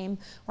little game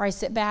where I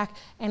sit back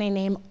and I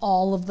name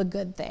all of the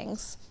good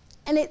things.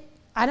 And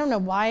I don't know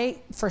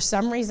why, for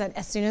some reason,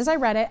 as soon as I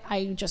read it,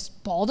 I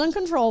just bawled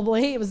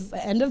uncontrollably. It was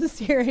the end of the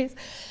series.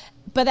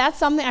 But that's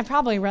something I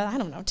probably read,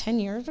 10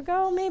 years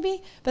ago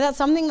maybe. But that's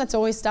something that's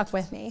always stuck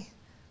with me.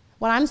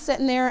 When I'm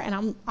sitting there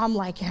and I'm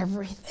like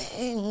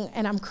everything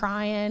and I'm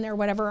crying or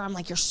whatever, I'm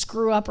like your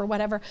screw up or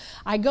whatever,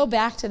 I go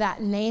back to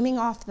that, naming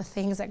off the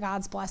things that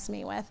God's blessed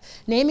me with,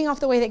 naming off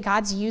the way that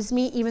God's used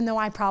me even though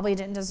I probably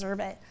didn't deserve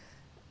it.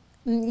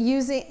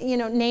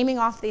 Naming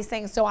off these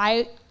things. So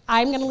I'm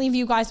going to leave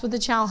you guys with the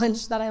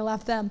challenge that I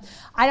left them.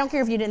 I don't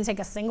care if you didn't take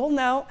a single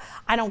note.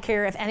 I don't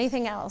care if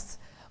anything else.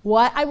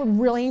 What I would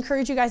really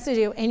encourage you guys to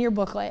do in your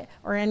booklet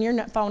or in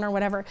your phone or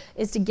whatever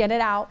is to get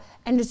it out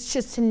and it's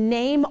just to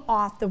name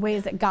off the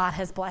ways that God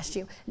has blessed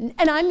you.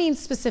 And I mean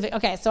specific.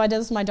 Okay, so I did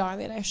this with my daughter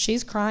the other day.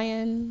 She's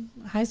crying.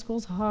 High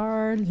school's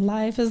hard.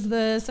 Life is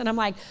this. And I'm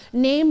like,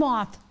 name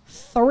off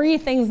 3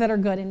 things that are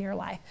good in your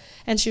life.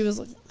 And she was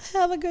like,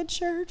 have a good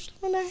church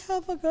and I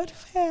have a good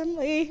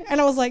family. And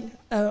I was like,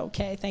 oh,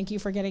 okay, thank you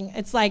for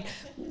it's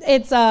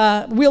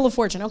Wheel of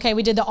Fortune. Okay,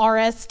 we did the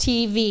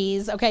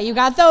RSTVs. Okay, you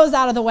got those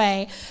out of the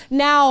way.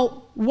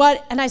 Now,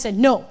 what? And I said,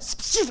 no,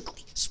 specifically.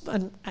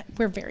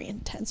 We're very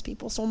intense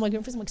people, so I'm like,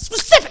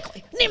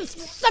 specifically, name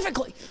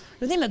specifically.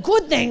 Name the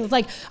good things.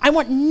 Like, I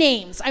want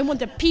names. I want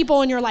the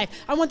people in your life.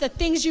 I want the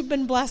things you've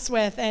been blessed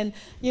with and,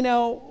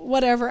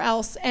 whatever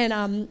else. And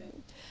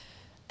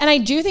I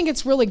do think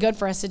it's really good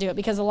for us to do it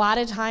because a lot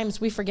of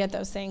times we forget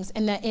those things,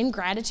 and that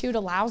ingratitude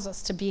allows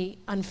us to be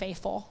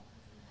unfaithful.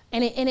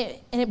 And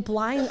it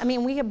blinds.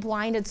 We get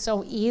blinded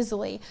so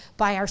easily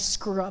by our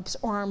screw-ups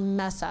or our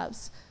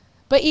mess-ups.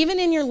 But even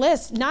in your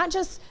list, not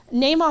just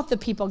name off the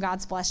people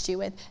God's blessed you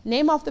with.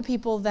 Name off the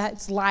people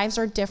that's lives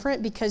are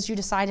different because you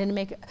decided to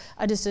make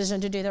a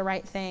decision to do the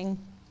right thing.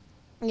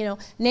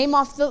 Name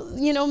off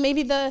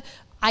maybe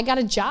I got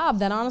a job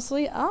that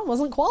honestly I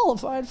wasn't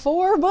qualified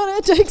for, but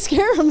it takes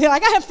care of me.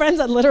 Like I have friends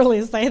that literally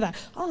say that.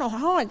 I don't know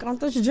how I got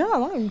this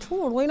job. I'm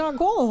totally not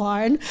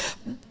qualified.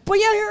 But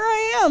yet here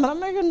I am, and I'm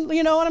making,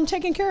 and I'm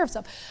taking care of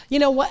stuff.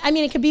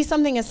 It could be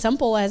something as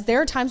simple as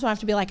there are times when I have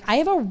to be like, I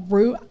have a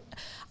roof.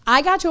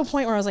 I got to a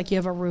point where I was like, you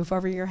have a roof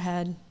over your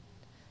head.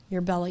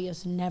 Your belly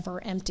is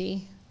never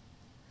empty.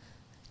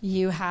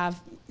 You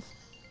have,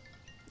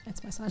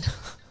 it's my son.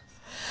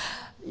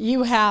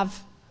 You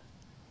have,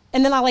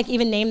 and then I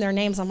even name their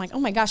names. I'm like, oh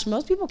my gosh,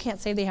 most people can't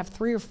say they have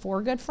 3 or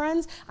 4 good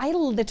friends. I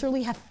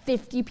literally have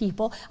 50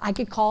 people I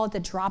could call at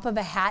the drop of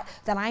a hat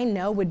that I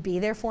know would be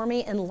there for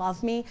me and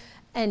love me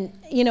and,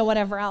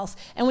 whatever else.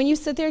 And when you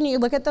sit there and you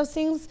look at those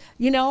things,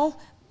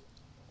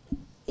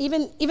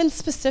 even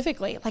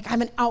specifically, like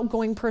I'm an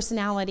outgoing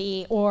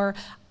personality or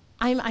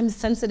I'm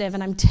sensitive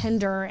and I'm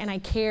tender and I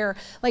care.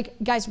 Like,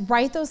 guys,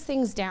 write those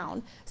things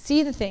down.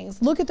 See the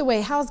things. Look at the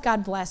way, how has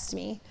God blessed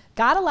me?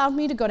 God allowed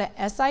me to go to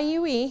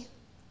SIUE.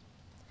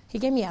 He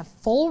gave me a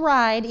full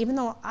ride, even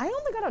though I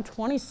only got a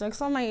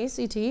 26 on my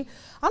ACT. I'm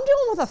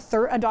dealing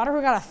with a daughter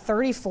who got a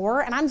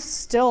 34, and I'm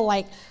still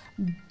like,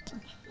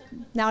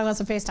 now he wants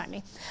to FaceTime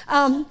me.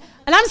 And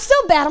I'm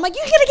still bad. I'm like,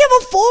 you're going to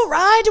give a full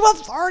ride to a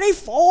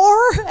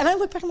 34? And I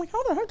look back, I'm like,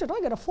 how the heck did I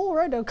get a full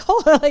ride to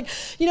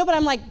college? But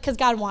I'm like, because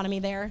God wanted me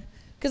there.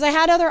 Because I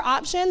had other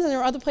options, and there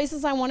were other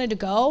places I wanted to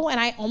go, and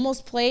I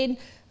almost played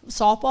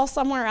softball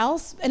somewhere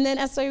else. And then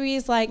SIUE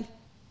is like,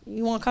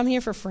 you want to come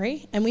here for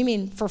free? And we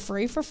mean for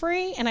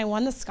free. And I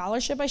won the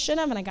scholarship I should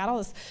have, and I got all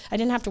this. I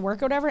didn't have to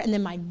work or whatever. And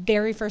then my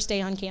very first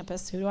day on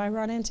campus, who do I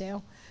run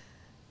into?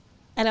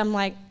 And I'm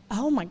like,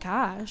 oh my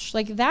gosh,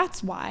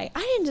 that's why. I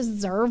didn't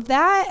deserve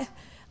that.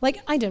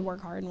 I did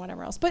work hard and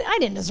whatever else, but I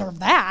didn't deserve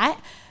that.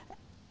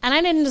 And I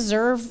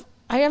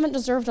haven't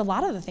deserved a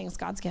lot of the things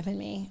God's given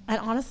me. And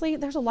honestly,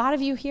 there's a lot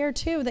of you here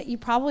too that you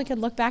probably could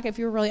look back if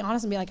you were really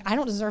honest and be like, I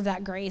don't deserve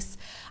that grace.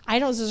 I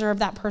don't deserve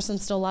that person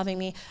still loving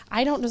me.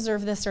 I don't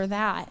deserve this or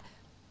that.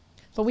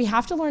 But we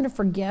have to learn to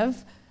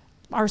forgive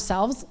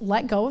ourselves,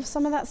 let go of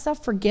some of that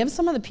stuff, forgive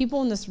some of the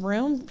people in this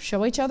room,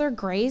 show each other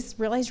grace,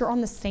 realize you're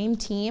on the same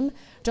team.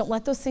 Don't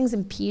let those things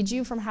impede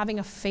you from having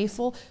a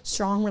faithful,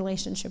 strong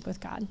relationship with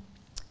God.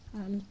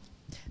 I'm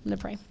going to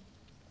pray.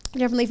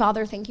 Dear Heavenly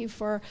Father, thank you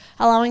for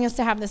allowing us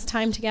to have this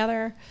time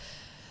together.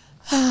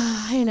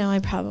 I know I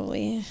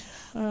probably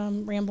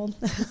rambled.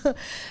 But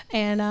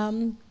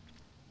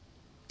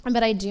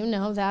I do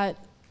know that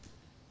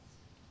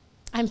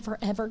I'm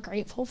forever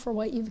grateful for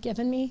what you've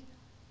given me.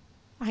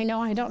 I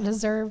know I don't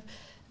deserve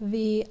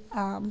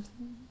I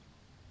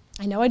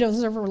know I don't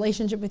deserve a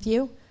relationship with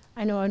you.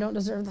 I know I don't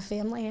deserve the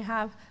family I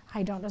have.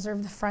 I don't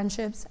deserve the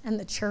friendships and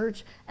the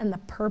church and the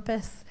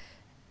purpose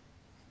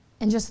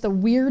and just the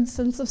weird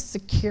sense of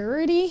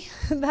security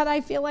that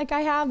I feel like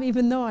I have,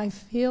 even though I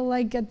feel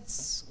like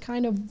it's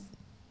kind of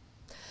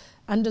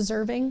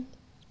undeserving.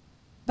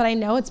 But I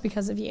know it's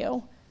because of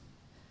you.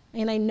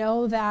 And I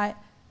know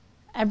that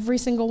every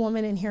single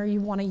woman in here you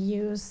want to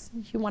use,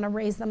 you want to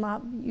raise them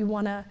up, you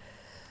want to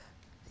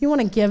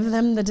give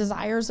them the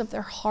desires of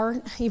their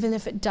heart, even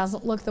if it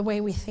doesn't look the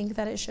way we think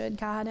that it should,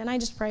 God. And I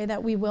just pray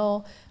that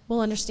we'll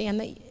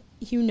understand that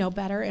you know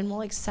better and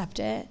we'll accept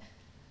it.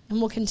 And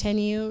we'll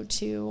continue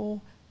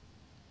to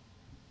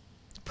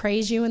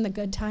praise you in the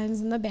good times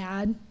and the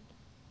bad.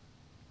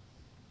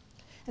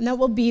 And that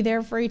we'll be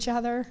there for each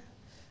other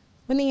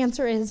when the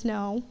answer is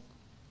no.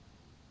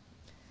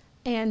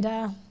 And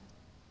I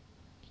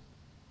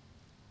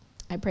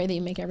pray that you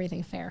make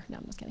everything fair. No,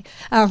 I'm just kidding.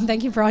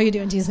 Thank you for all you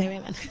do in Jesus' name,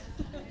 amen.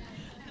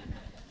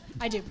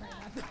 I do pray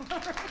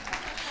that.